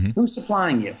with? Who's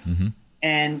supplying you?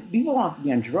 And people don't have to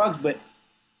be on drugs, but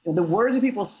the words that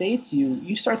people say to you,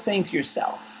 you start saying to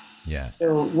yourself. Yeah.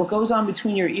 So what goes on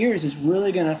between your ears is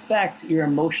really going to affect your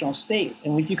emotional state.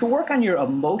 And if you can work on your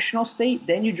emotional state,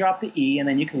 then you drop the E, and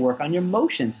then you can work on your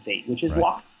motion state, which is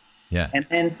walking. Yeah. And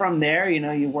then from there,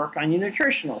 you work on your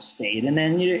nutritional state, and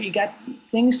then you got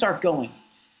things start going.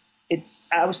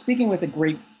 I was speaking with a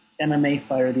great MMA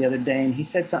fighter the other day, and he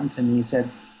said something to me.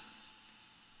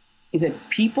 He said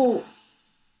people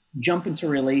jump into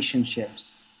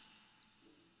relationships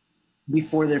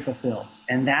before they're fulfilled,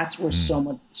 and that's where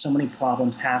so many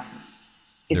problems happen.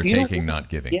 They're taking, not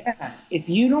giving. Yeah. If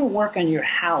you don't work on your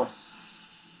house,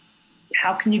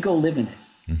 how can you go live in it?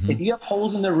 If you have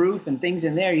holes in the roof and things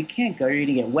in there, you can't go. You're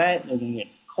going to get wet, you're going to get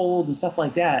cold and stuff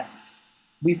like that.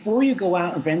 Before you go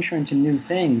out and venture into new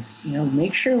things,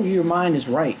 make sure your mind is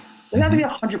right. It doesn't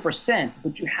have to be 100%,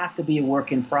 but you have to be a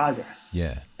work in progress.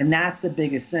 Yeah. And that's the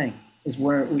biggest thing, is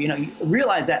where, you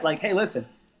realize that, like, hey, listen,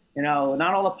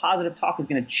 not all the positive talk is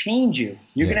going to change you.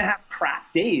 You're going to have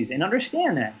crap days, and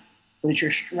understand that. But it's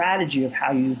your strategy of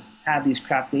how you have these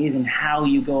crap days and how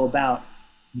you go about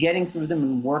getting through them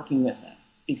and working with them.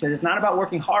 Because it's not about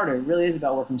working harder. It really is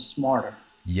about working smarter.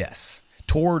 Yes.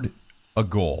 Toward a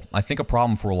goal. I think a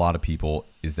problem for a lot of people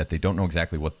is that they don't know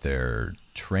exactly what they're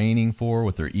training for,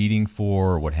 what they're eating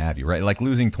for, or what have you, right? Like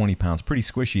losing 20 pounds, pretty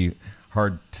squishy,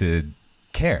 hard to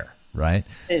care, right?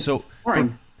 So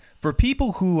for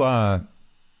people who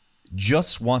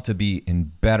just want to be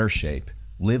in better shape,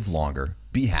 live longer,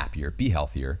 be happier, be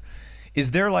healthier,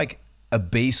 is there like a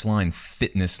baseline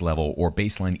fitness level or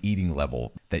baseline eating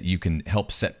level that you can help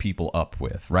set people up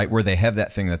with, right? Where they have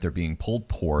that thing that they're being pulled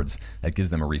towards that gives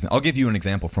them a reason. I'll give you an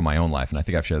example from my own life, and I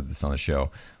think I've shared this on the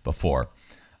show before.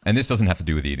 And this doesn't have to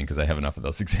do with eating because I have enough of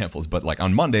those examples. But like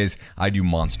on Mondays, I do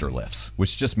monster lifts,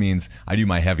 which just means I do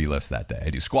my heavy lifts that day. I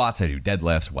do squats, I do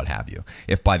deadlifts, what have you.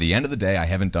 If by the end of the day I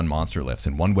haven't done monster lifts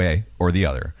in one way or the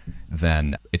other,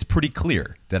 then it's pretty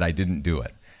clear that I didn't do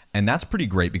it. And that's pretty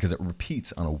great because it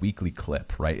repeats on a weekly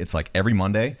clip, right? It's like every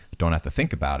Monday, don't have to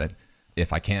think about it.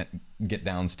 If I can't get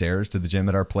downstairs to the gym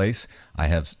at our place, I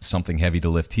have something heavy to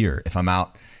lift here. If I'm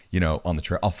out, on the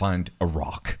trail, I'll find a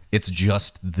rock. It's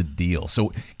just the deal.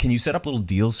 So can you set up little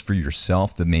deals for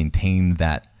yourself to maintain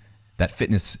that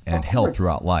fitness and health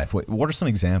throughout life? What are some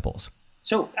examples?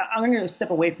 So I'm going to step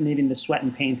away from even the sweat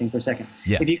and pain thing for a second.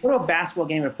 Yeah. If you go to a basketball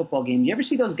game or a football game, you ever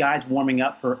see those guys warming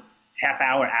up for half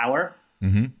hour?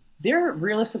 They're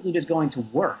realistically just going to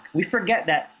work. We forget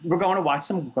that we're going to watch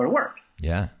them go to work.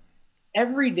 Yeah.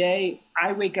 Every day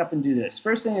I wake up and do this.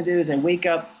 First thing I do is I wake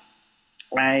up,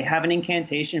 I have an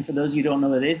incantation. For those of you who don't know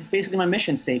what it is, it's basically my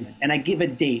mission statement. And I give a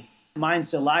date. Mine's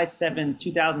July 7,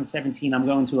 2017. I'm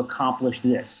going to accomplish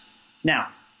this. Now,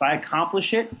 if I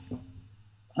accomplish it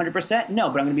 100%,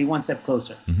 no, but I'm going to be one step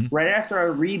closer. Right after I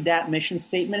read that mission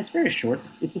statement, it's very short.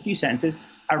 It's a few sentences.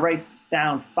 I write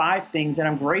down 5 things that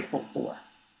I'm grateful for.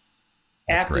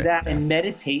 After that, I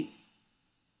meditate.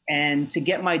 And to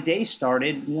get my day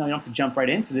started, you don't have to jump right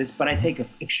into this, but I take an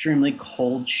extremely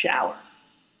cold shower.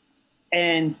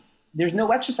 And there's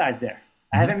no exercise there.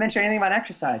 I haven't mentioned anything about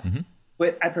exercise.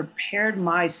 But I prepared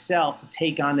myself to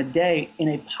take on the day in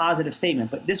a positive statement.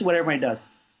 But this is what everybody does.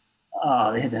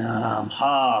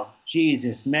 Oh,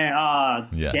 Jesus, man.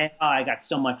 I got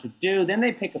so much to do. Then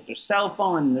they pick up their cell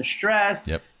phone and they're stressed.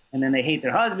 Yep. And then they hate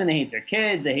their husband, they hate their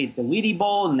kids, they hate the Wheatie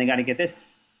Bowl, and they got to get this.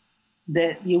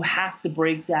 That you have to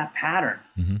break that pattern.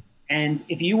 And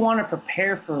if you want to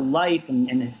prepare for life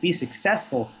and be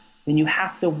successful, then you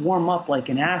have to warm up like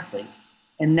an athlete.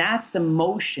 And that's the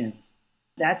motion.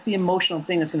 That's the emotional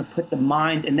thing that's going to put the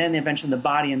mind and then eventually the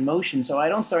body in motion. So I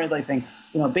don't start like saying,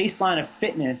 baseline of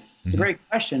fitness. It's a great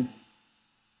question.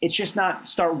 It's just not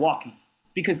start walking.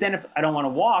 Because then if I don't want to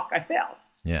walk, I failed.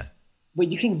 Yeah. But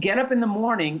you can get up in the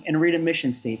morning and read a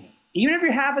mission statement. Even if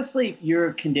you're half asleep,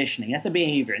 you're conditioning. That's a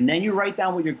behavior. And then you write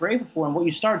down what you're grateful for. And what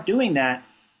you start doing that,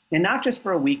 and not just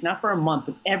for a week, not for a month,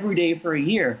 but every day for a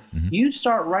year, you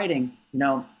start writing,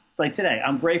 like today,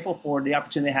 I'm grateful for the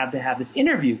opportunity I have to have this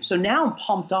interview. So now I'm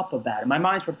pumped up about it. My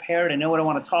mind's prepared. I know what I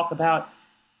want to talk about.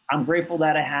 I'm grateful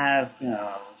that I have,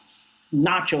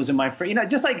 nachos in my fridge.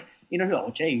 Just like,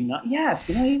 Jay, yes,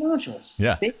 you eat nachos.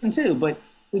 Yeah. Bacon too. But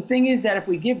the thing is that if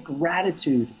we give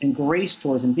gratitude and grace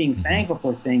towards and being thankful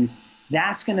for things,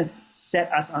 that's going to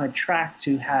set us on a track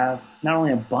to have not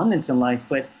only abundance in life,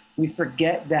 but we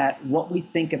forget that what we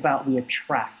think about, we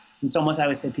attract. It's almost, I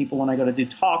always say people when I go to do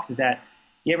talks is that,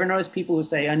 you ever notice people who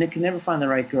say, I can never find the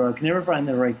right girl, I can never find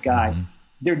the right guy. Mm-hmm.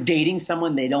 They're dating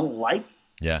someone they don't like.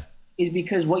 Yeah. Is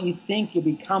because what you think you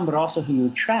become, but also who you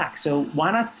attract. So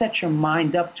why not set your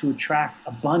mind up to attract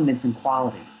abundance and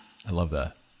quality? I love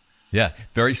that. Yeah.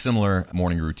 Very similar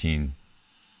morning routine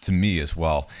to me as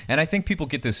well. And I think people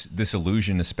get this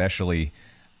illusion, especially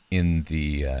in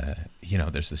the,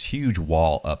 there's this huge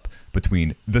wall up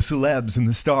between the celebs and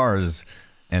the stars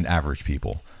and average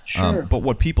people. Sure. But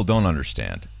what people don't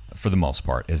understand, for the most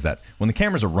part, is that when the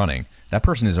cameras are running, that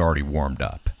person is already warmed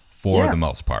up for the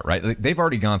most part, right? They've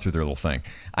already gone through their little thing.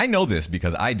 I know this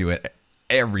because I do it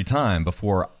every time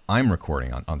before I'm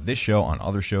recording on this show, on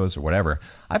other shows or whatever.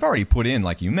 I've already put in,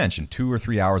 like you mentioned, 2 or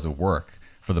 3 hours of work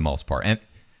for the most part. And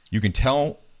you can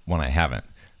tell when I haven't,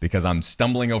 because I'm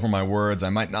stumbling over my words. I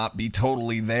might not be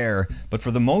totally there, but for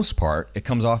the most part, it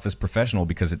comes off as professional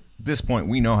because at this point,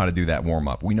 we know how to do that warm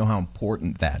up. We know how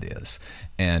important that is.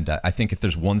 And I think if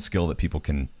there's one skill that people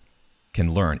can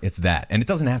learn, it's that. And it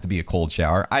doesn't have to be a cold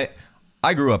shower.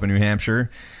 I grew up in New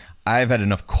Hampshire. I've had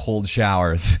enough cold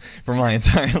showers for my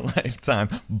entire lifetime,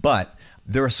 but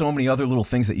there are so many other little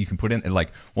things that you can put in. Like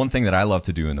one thing that I love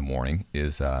to do in the morning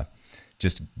is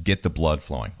just get the blood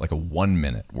flowing, like a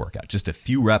 1-minute workout, just a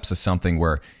few reps of something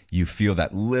where you feel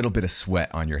that little bit of sweat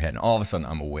on your head, and all of a sudden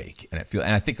I'm awake. And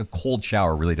I think a cold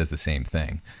shower really does the same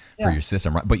thing for your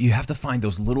system, right? But you have to find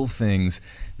those little things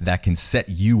that can set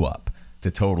you up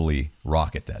to totally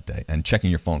rock it that day. And checking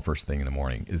your phone first thing in the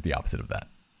morning is the opposite of that.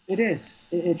 It is.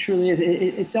 It truly is.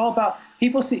 It's all about,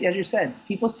 people see, as you said,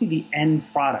 people see the end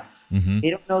product. Mm-hmm. They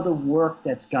don't know the work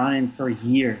that's gone in for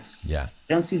years. Yeah.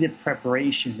 They don't see the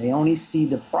preparation. They only see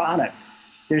the product.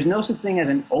 There's no such thing as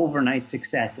an overnight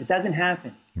success. It doesn't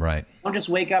happen. Right. You don't just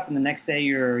wake up and the next day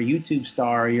you're a YouTube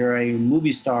star, you're a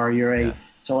movie star, you're a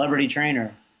celebrity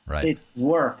trainer. Right. It's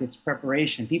work, it's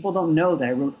preparation. People don't know that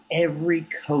I wrote every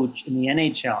coach in the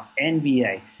NHL,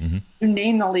 NBA. Mm-hmm. You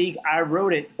name the league, I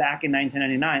wrote it back in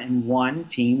 1999, and one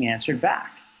team answered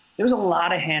back. There was a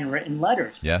lot of handwritten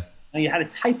letters. Yeah. You had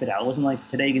to type it out. It wasn't like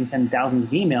today you can send thousands of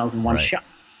emails in one shot.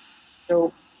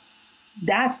 So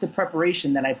that's the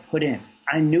preparation that I put in.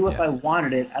 I knew if I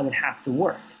wanted it, I would have to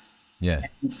work. Yeah.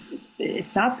 And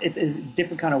it's a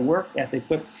different kind of work ethic,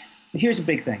 but here's a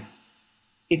big thing.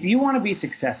 If you want to be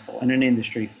successful in an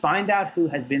industry, find out who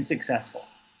has been successful,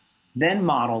 then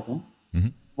model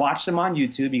them, watch them on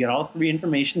YouTube. You get all the free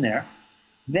information there.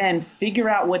 Then figure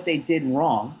out what they did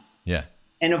wrong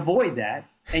and avoid that,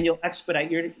 and you'll expedite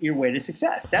your way to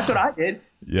success. That's what I did.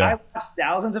 Yeah. I watched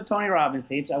thousands of Tony Robbins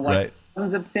tapes. I watched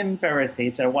thousands of Tim Ferriss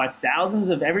tapes. I watched thousands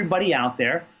of everybody out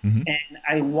there, and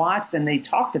I watched and they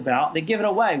talked about, they give it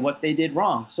away, what they did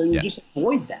wrong. So you just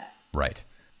avoid that. Right.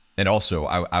 And also,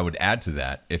 I would add to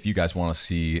that, if you guys want to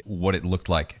see what it looked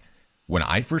like when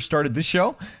I first started this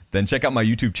show, then check out my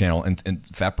YouTube channel and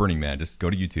Fat Burning Man. Just go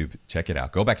to YouTube, check it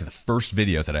out. Go back to the first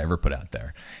videos that I ever put out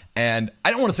there. And I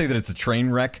don't want to say that it's a train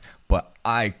wreck, but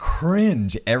I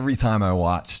cringe every time I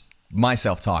watch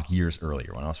myself talk years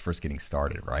earlier when I was first getting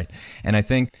started, right? And I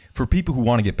think for people who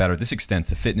want to get better, this extends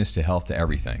to fitness, to health, to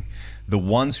everything. The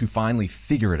ones who finally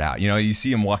figure it out, you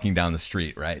see them walking down the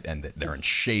street, right? And they're in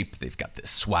shape. They've got this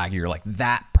swagger. You're like,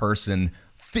 that person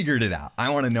figured it out. I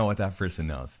want to know what that person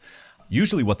knows.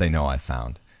 Usually what they know, I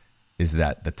found, is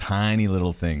that the tiny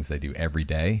little things they do every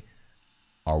day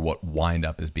are what wind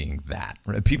up as being that.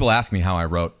 People ask me how I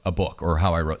wrote a book or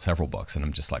how I wrote several books. And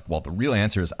I'm just like, well, the real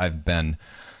answer is I've been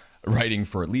writing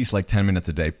for at least like 10 minutes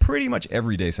a day, pretty much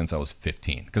every day since I was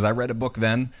 15. Because I read a book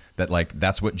then that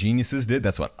that's what geniuses did.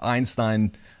 That's what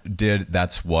Einstein did.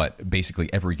 That's what basically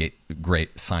every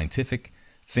great scientific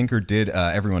thinker did.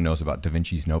 Everyone knows about Da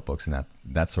Vinci's notebooks and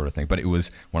that sort of thing. But it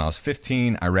was when I was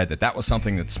 15, I read that was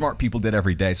something that smart people did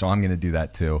every day. So I'm going to do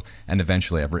that too. And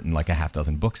eventually I've written like a half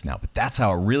dozen books now. But that's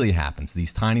how it really happens,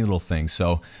 these tiny little things.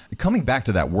 So coming back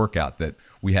to that workout that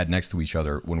we had next to each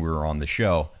other when we were on the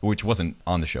show, which wasn't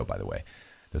on the show, by the way.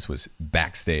 This was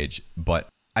backstage. But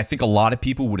I think a lot of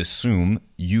people would assume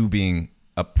you being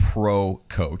a pro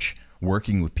coach,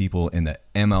 working with people in the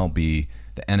MLB,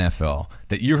 the NFL,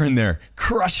 that you're in there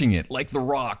crushing it like The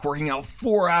Rock, working out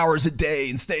 4 hours a day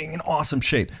and staying in awesome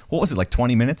shape. What was it, like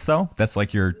 20 minutes though? That's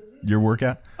like your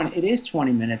workout? It is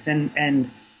 20 minutes. And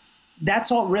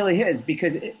that's all it really is,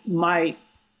 because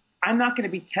I'm not going to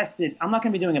be tested. I'm not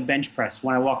going to be doing a bench press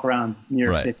when I walk around New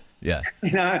York City. Yeah.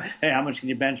 Hey, how much can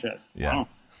you bench press? Yeah.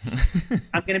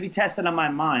 I'm going to be tested on my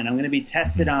mind. I'm going to be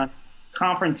tested on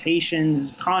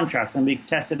confrontations, contracts. I'm being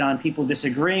tested on people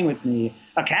disagreeing with me,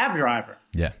 a cab driver.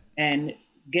 Yeah. And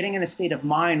getting in a state of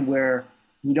mind where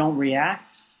you don't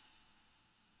react,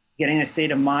 getting in a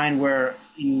state of mind where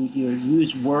you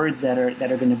use words that are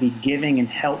going to be giving and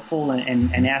helpful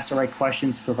and ask the right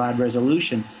questions to provide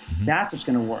resolution. That's what's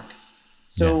going to work.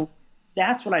 So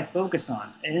that's what I focus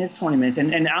on. And it's 20 minutes.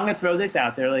 And I'm going to throw this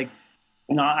out there. Like,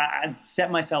 I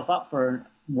set myself up for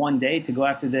one day to go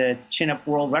after the chin-up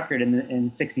world record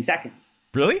in 60 seconds.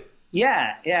 Really?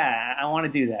 Yeah. I want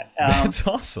to do that. That's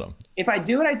awesome. If I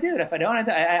do it, I do it. If I don't,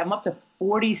 I'm up to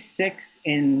 46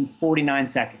 in 49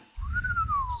 seconds.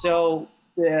 So,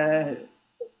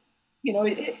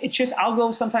 it's just, I'll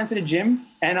go sometimes to the gym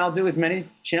and I'll do as many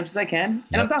chin-ups as I can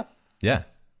and I'm done. Yeah.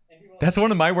 That's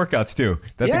one of my workouts too.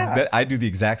 I do the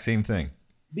exact same thing.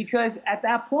 Because at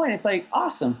that point, it's like,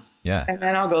 awesome. Yeah. And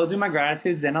then I'll go do my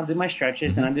gratitudes, then I'll do my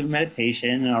stretches, then I'll do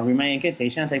meditation, and I'll read my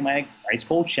incantation, I'll take my ice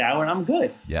cold shower, and I'm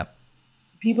good. Yep.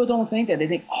 People don't think that. They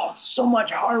think, oh, it's so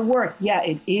much hard work. Yeah,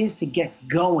 it is to get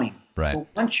going. Right. But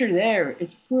once you're there,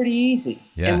 it's pretty easy.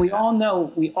 Yeah. And we all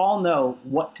know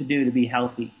what to do to be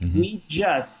healthy. We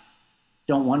just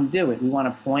don't want to do it. We want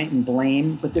to point and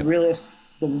blame. But the most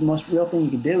real thing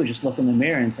you can do is just look in the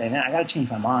mirror and say, man, I got to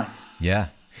change my mind. Yeah.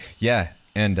 Yeah.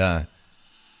 And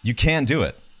you can do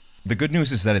it. The good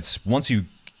news is that it's once you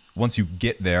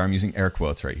get there, I'm using air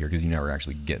quotes right here because you never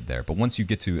actually get there, but once you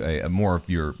get to a more of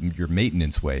your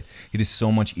maintenance weight, it is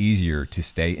so much easier to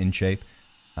stay in shape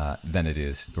than it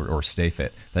is, or stay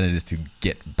fit, than it is to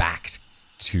get back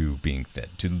to being fit,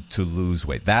 to lose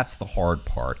weight. That's the hard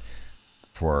part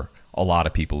for a lot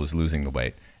of people, is losing the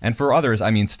weight. And for others,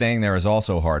 I mean, staying there is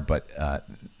also hard, but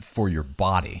for your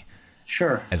body,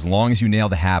 sure, as long as you nail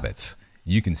the habits,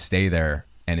 you can stay there.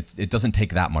 And it doesn't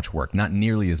take that much work, not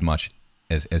nearly as much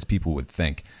as people would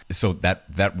think. So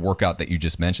that workout that you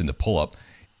just mentioned, the pull-up,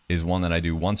 is one that I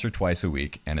do once or twice a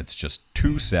week. And it's just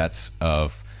 2 sets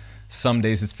of, some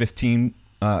days it's 15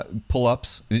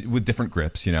 pull-ups with different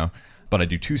grips, But I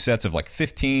do 2 sets of like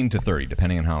 15 to 30,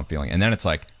 depending on how I'm feeling. And then it's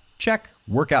like, check,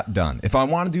 workout done. If I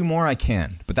want to do more, I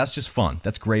can. But that's just fun.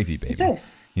 That's gravy, baby. It's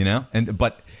it.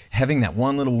 But having that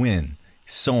one little win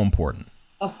is so important.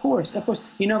 Of course.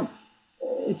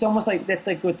 It's almost like that's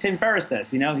like what Tim Ferriss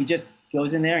does. He just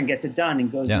goes in there and gets it done,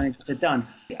 and goes in there and gets it done.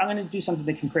 I'm going to do something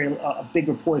that can create a big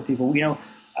rapport with people.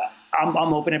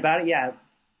 I'm open about it. Yeah,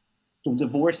 the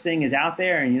divorce thing is out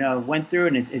there, and went through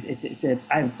it, and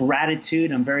I have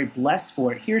gratitude. I'm very blessed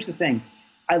for it. Here's the thing: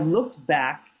 I looked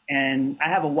back, and I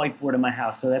have a whiteboard in my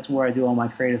house, so that's where I do all my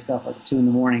creative stuff, like 2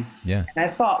 a.m. Yeah, and I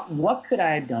thought, what could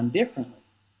I have done differently?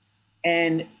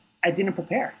 And I didn't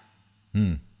prepare.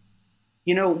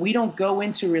 We don't go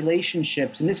into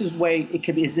relationships, and this is way it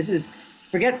could be.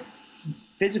 Forget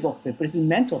physical fit, but this is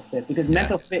mental fit, because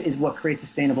mental fit is what creates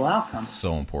sustainable outcomes. It's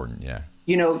so important, yeah.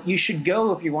 You should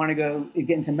go, if you want to get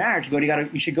into marriage.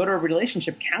 You should go to a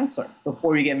relationship counselor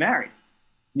before you get married.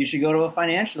 You should go to a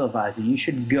financial advisor. You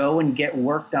should go and get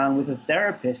work done with a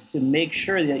therapist to make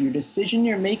sure that your decision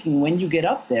you're making when you get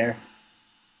up there,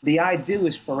 the I do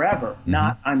is forever,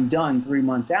 not I'm done 3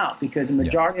 months out, because the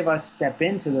majority of us step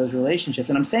into those relationships.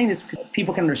 And I'm saying this because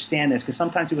people can understand this, because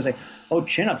sometimes people say, oh,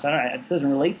 chin-ups, it doesn't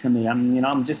relate to me.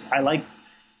 I like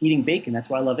eating bacon. That's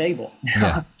why I love Abel.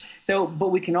 Yeah. But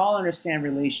we can all understand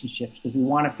relationships because we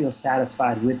want to feel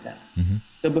satisfied with them.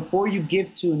 So before you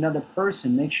give to another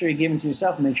person, make sure you're giving to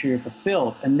yourself and make sure you're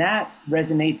fulfilled. And that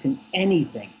resonates in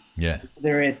anything. Yeah.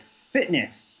 Whether it's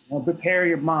fitness, prepare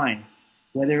your mind.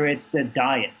 Whether it's the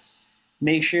diets,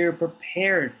 make sure you're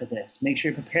prepared for this. Make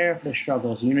sure you're prepared for the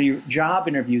struggles. Your job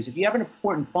interviews. If you have an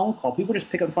important phone call, people just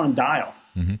pick up the phone and dial.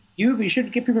 You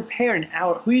should get prepared an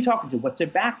hour. Who are you talking to? What's their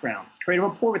background? Create a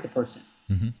rapport with the person.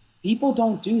 People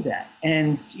don't do that.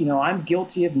 And, I'm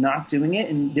guilty of not doing it,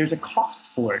 and there's a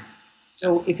cost for it.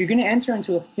 So if you're going to enter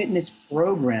into a fitness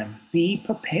program, be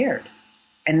prepared.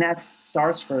 And that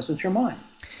starts first with your mind.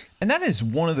 And that is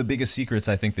one of the biggest secrets,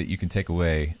 I think, that you can take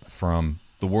away from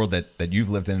the world that you've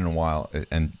lived in a while,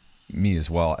 and me as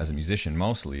well as a musician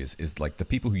mostly, is like the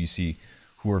people who you see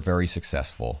who are very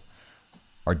successful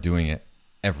are doing it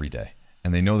every day.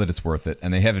 And they know that it's worth it.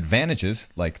 And they have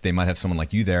advantages, like they might have someone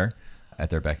like you there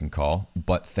at their beck and call.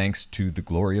 But thanks to the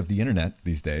glory of the internet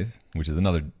these days, which is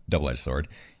another double-edged sword,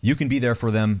 you can be there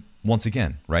for them once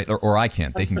again, right? Or I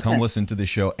can't. They can come 100%. listen to the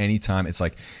show anytime. It's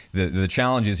like the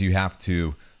challenge is you have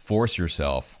to force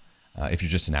yourself, if you're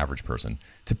just an average person,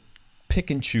 to pick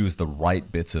and choose the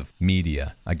right bits of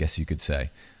media, I guess you could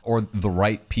say, or the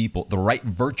right people, the right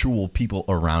virtual people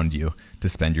around you to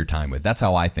spend your time with. That's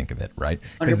how I think of it, right?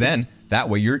 Because then that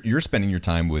way you're spending your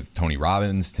time with Tony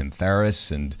Robbins, Tim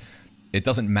Ferriss, and it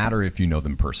doesn't matter if you know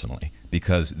them personally,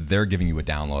 because they're giving you a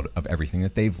download of everything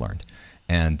that they've learned.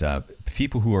 And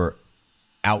people who are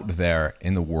out there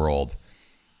in the world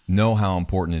know how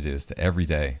important it is to every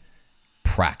day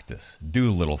practice,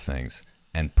 do little things,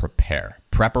 and prepare.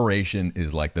 Preparation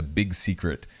is like the big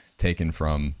secret taken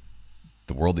from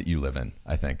the world that you live in,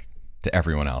 I think, to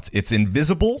everyone else. It's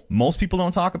invisible. Most people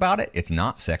don't talk about it. It's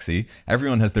not sexy.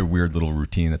 Everyone has their weird little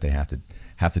routine that they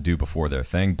have to do before their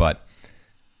thing. But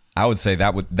I would say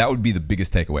that would be the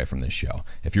biggest takeaway from this show.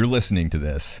 If you're listening to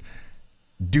this,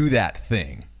 do that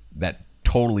thing that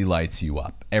totally lights you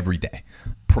up every day.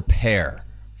 Prepare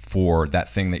for that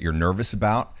thing that you're nervous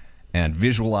about and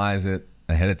visualize it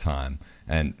ahead of time.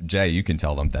 And Jay, you can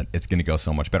tell them that it's going to go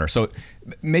so much better. So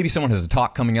maybe someone has a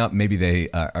talk coming up. Maybe they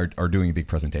are doing a big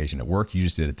presentation at work. You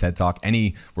just did a TED Talk.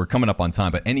 We're coming up on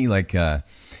time, but any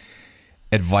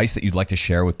advice that you'd like to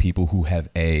share with people who have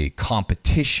a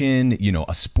competition,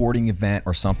 a sporting event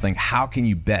or something? How can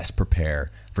you best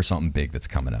prepare for something big that's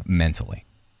coming up mentally?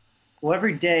 Well,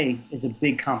 every day is a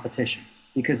big competition,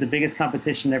 because the biggest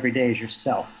competition every day is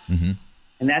yourself. Mm-hmm.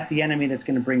 And that's the enemy that's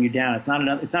going to bring you down. It's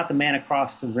not the man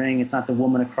across the ring. It's not the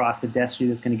woman across the desk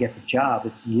that's going to get the job.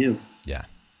 It's you. Yeah.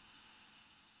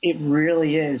 It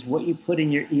really is what you put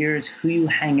in your ears, who you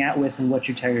hang out with, and what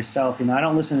you tell yourself. I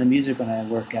don't listen to music when I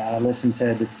work out. I listen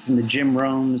to from the Jim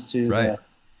Rohns to the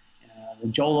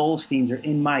Joel Osteens are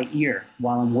in my ear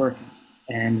while I'm working.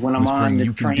 And when I'm on the train,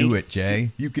 you can do it,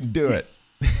 Jay. You can do it.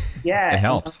 Yeah, it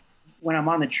helps. When I'm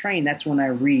on the train, that's when I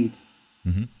read.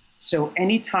 Mm-hmm. So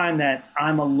anytime that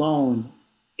I'm alone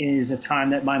is a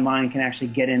time that my mind can actually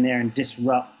get in there and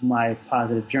disrupt my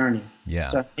positive journey. Yeah.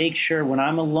 So I make sure when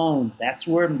I'm alone, that's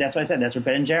why I said that's where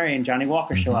Ben and Jerry and Johnny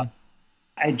Walker show up.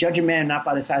 I judge a man not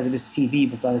by the size of his TV,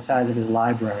 but by the size of his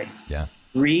library. Yeah.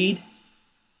 Read,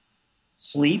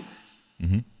 sleep,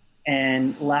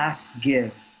 and last,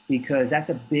 give. Because that's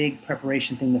a big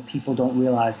preparation thing that people don't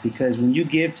realize. Because when you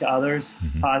give to others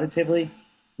positively,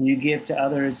 when you give to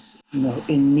others,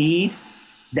 in need,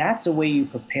 that's the way you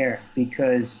prepare.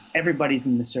 Because everybody's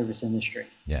in the service industry.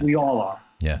 Yeah. We all are.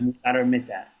 Yeah. You got to admit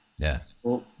that. Yeah.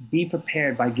 So be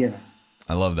prepared by giving.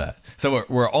 I love that. So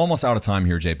we're almost out of time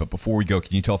here, Jay. But before we go,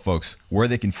 can you tell folks where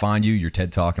they can find you, your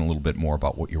TED Talk, and a little bit more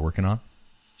about what you're working on?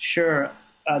 Sure.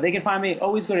 They can find me.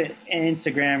 Always go to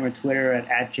Instagram or Twitter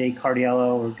at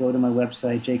jcardiello, or go to my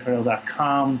website,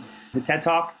 jcardiello.com. The TED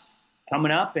Talk's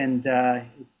coming up, and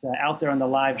it's out there on the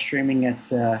live streaming at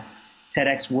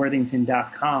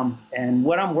tedxworthington.com. And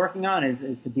what I'm working on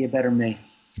is to be a better me.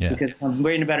 Yeah. Because if I'm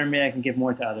being a better me, I can give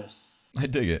more to others. I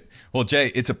dig it. Well,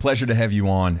 Jay, it's a pleasure to have you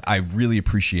on. I really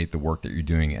appreciate the work that you're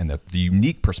doing and the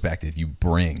unique perspective you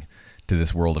bring to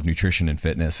this world of nutrition and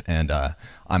fitness, and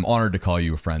I'm honored to call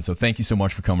you a friend. So thank you so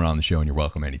much for coming on the show, and you're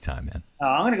welcome anytime, man.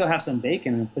 I'm going to go have some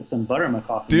bacon and put some butter in my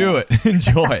coffee. Do it.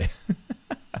 Enjoy.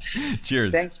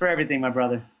 Cheers. Thanks for everything, my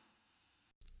brother.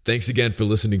 Thanks again for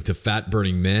listening to Fat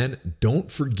Burning Man. Don't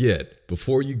forget,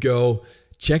 before you go,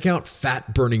 check out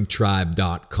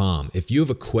fatburningtribe.com. If you have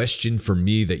a question for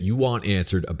me that you want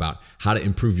answered about how to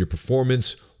improve your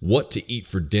performance, what to eat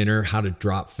for dinner, how to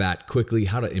drop fat quickly,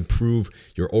 how to improve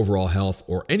your overall health,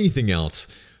 or anything else,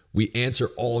 we answer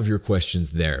all of your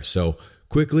questions there. So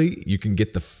quickly, you can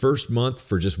get the first month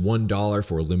for just $1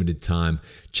 for a limited time.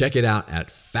 Check it out at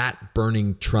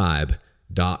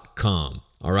fatburningtribe.com.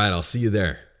 All right, I'll see you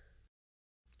there.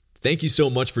 Thank you so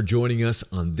much for joining us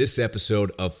on this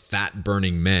episode of Fat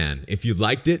Burning Man. If you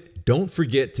liked it, don't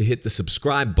forget to hit the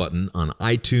subscribe button on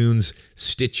iTunes,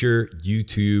 Stitcher,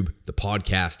 YouTube, the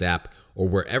podcast app, or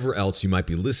wherever else you might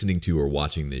be listening to or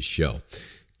watching this show.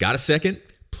 Got a second?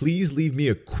 Please leave me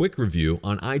a quick review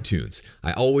on iTunes.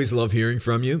 I always love hearing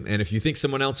from you, and if you think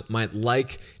someone else might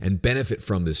like and benefit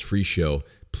from this free show,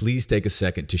 please take a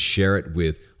second to share it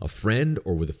with a friend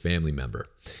or with a family member.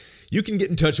 You can get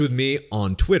in touch with me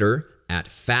on Twitter at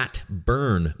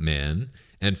FatBurnMan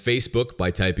and Facebook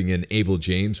by typing in Abel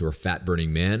James or Fat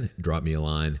Burning Man. Drop me a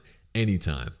line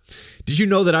anytime. Did you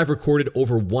know that I've recorded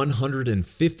over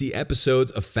 150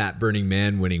 episodes of Fat Burning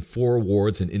Man, winning 4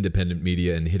 awards in independent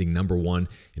media and hitting #1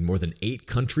 in more than 8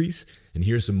 countries? And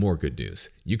here's some more good news.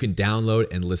 You can download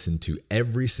and listen to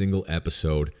every single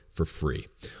episode for free.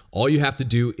 All you have to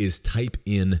do is type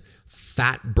in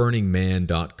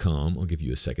fatburningman.com. I'll give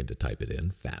you a second to type it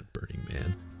in,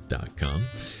 fatburningman.com.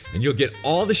 And you'll get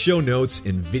all the show notes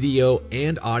in video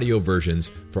and audio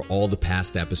versions for all the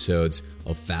past episodes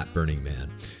of Fat Burning Man.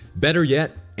 Better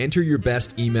yet, enter your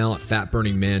best email at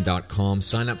fatburningman.com,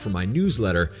 sign up for my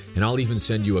newsletter, and I'll even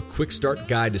send you a quick start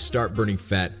guide to start burning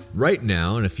fat right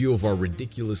now and a few of our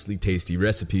ridiculously tasty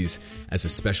recipes as a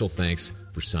special thanks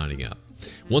for signing up.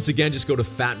 Once again, just go to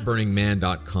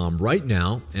fatburningman.com right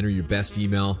now, enter your best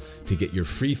email to get your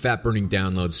free fat burning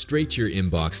download straight to your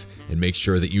inbox, and make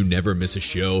sure that you never miss a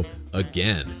show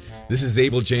again. This is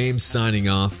Abel James signing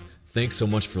off. Thanks so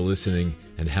much for listening,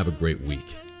 and have a great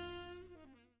week.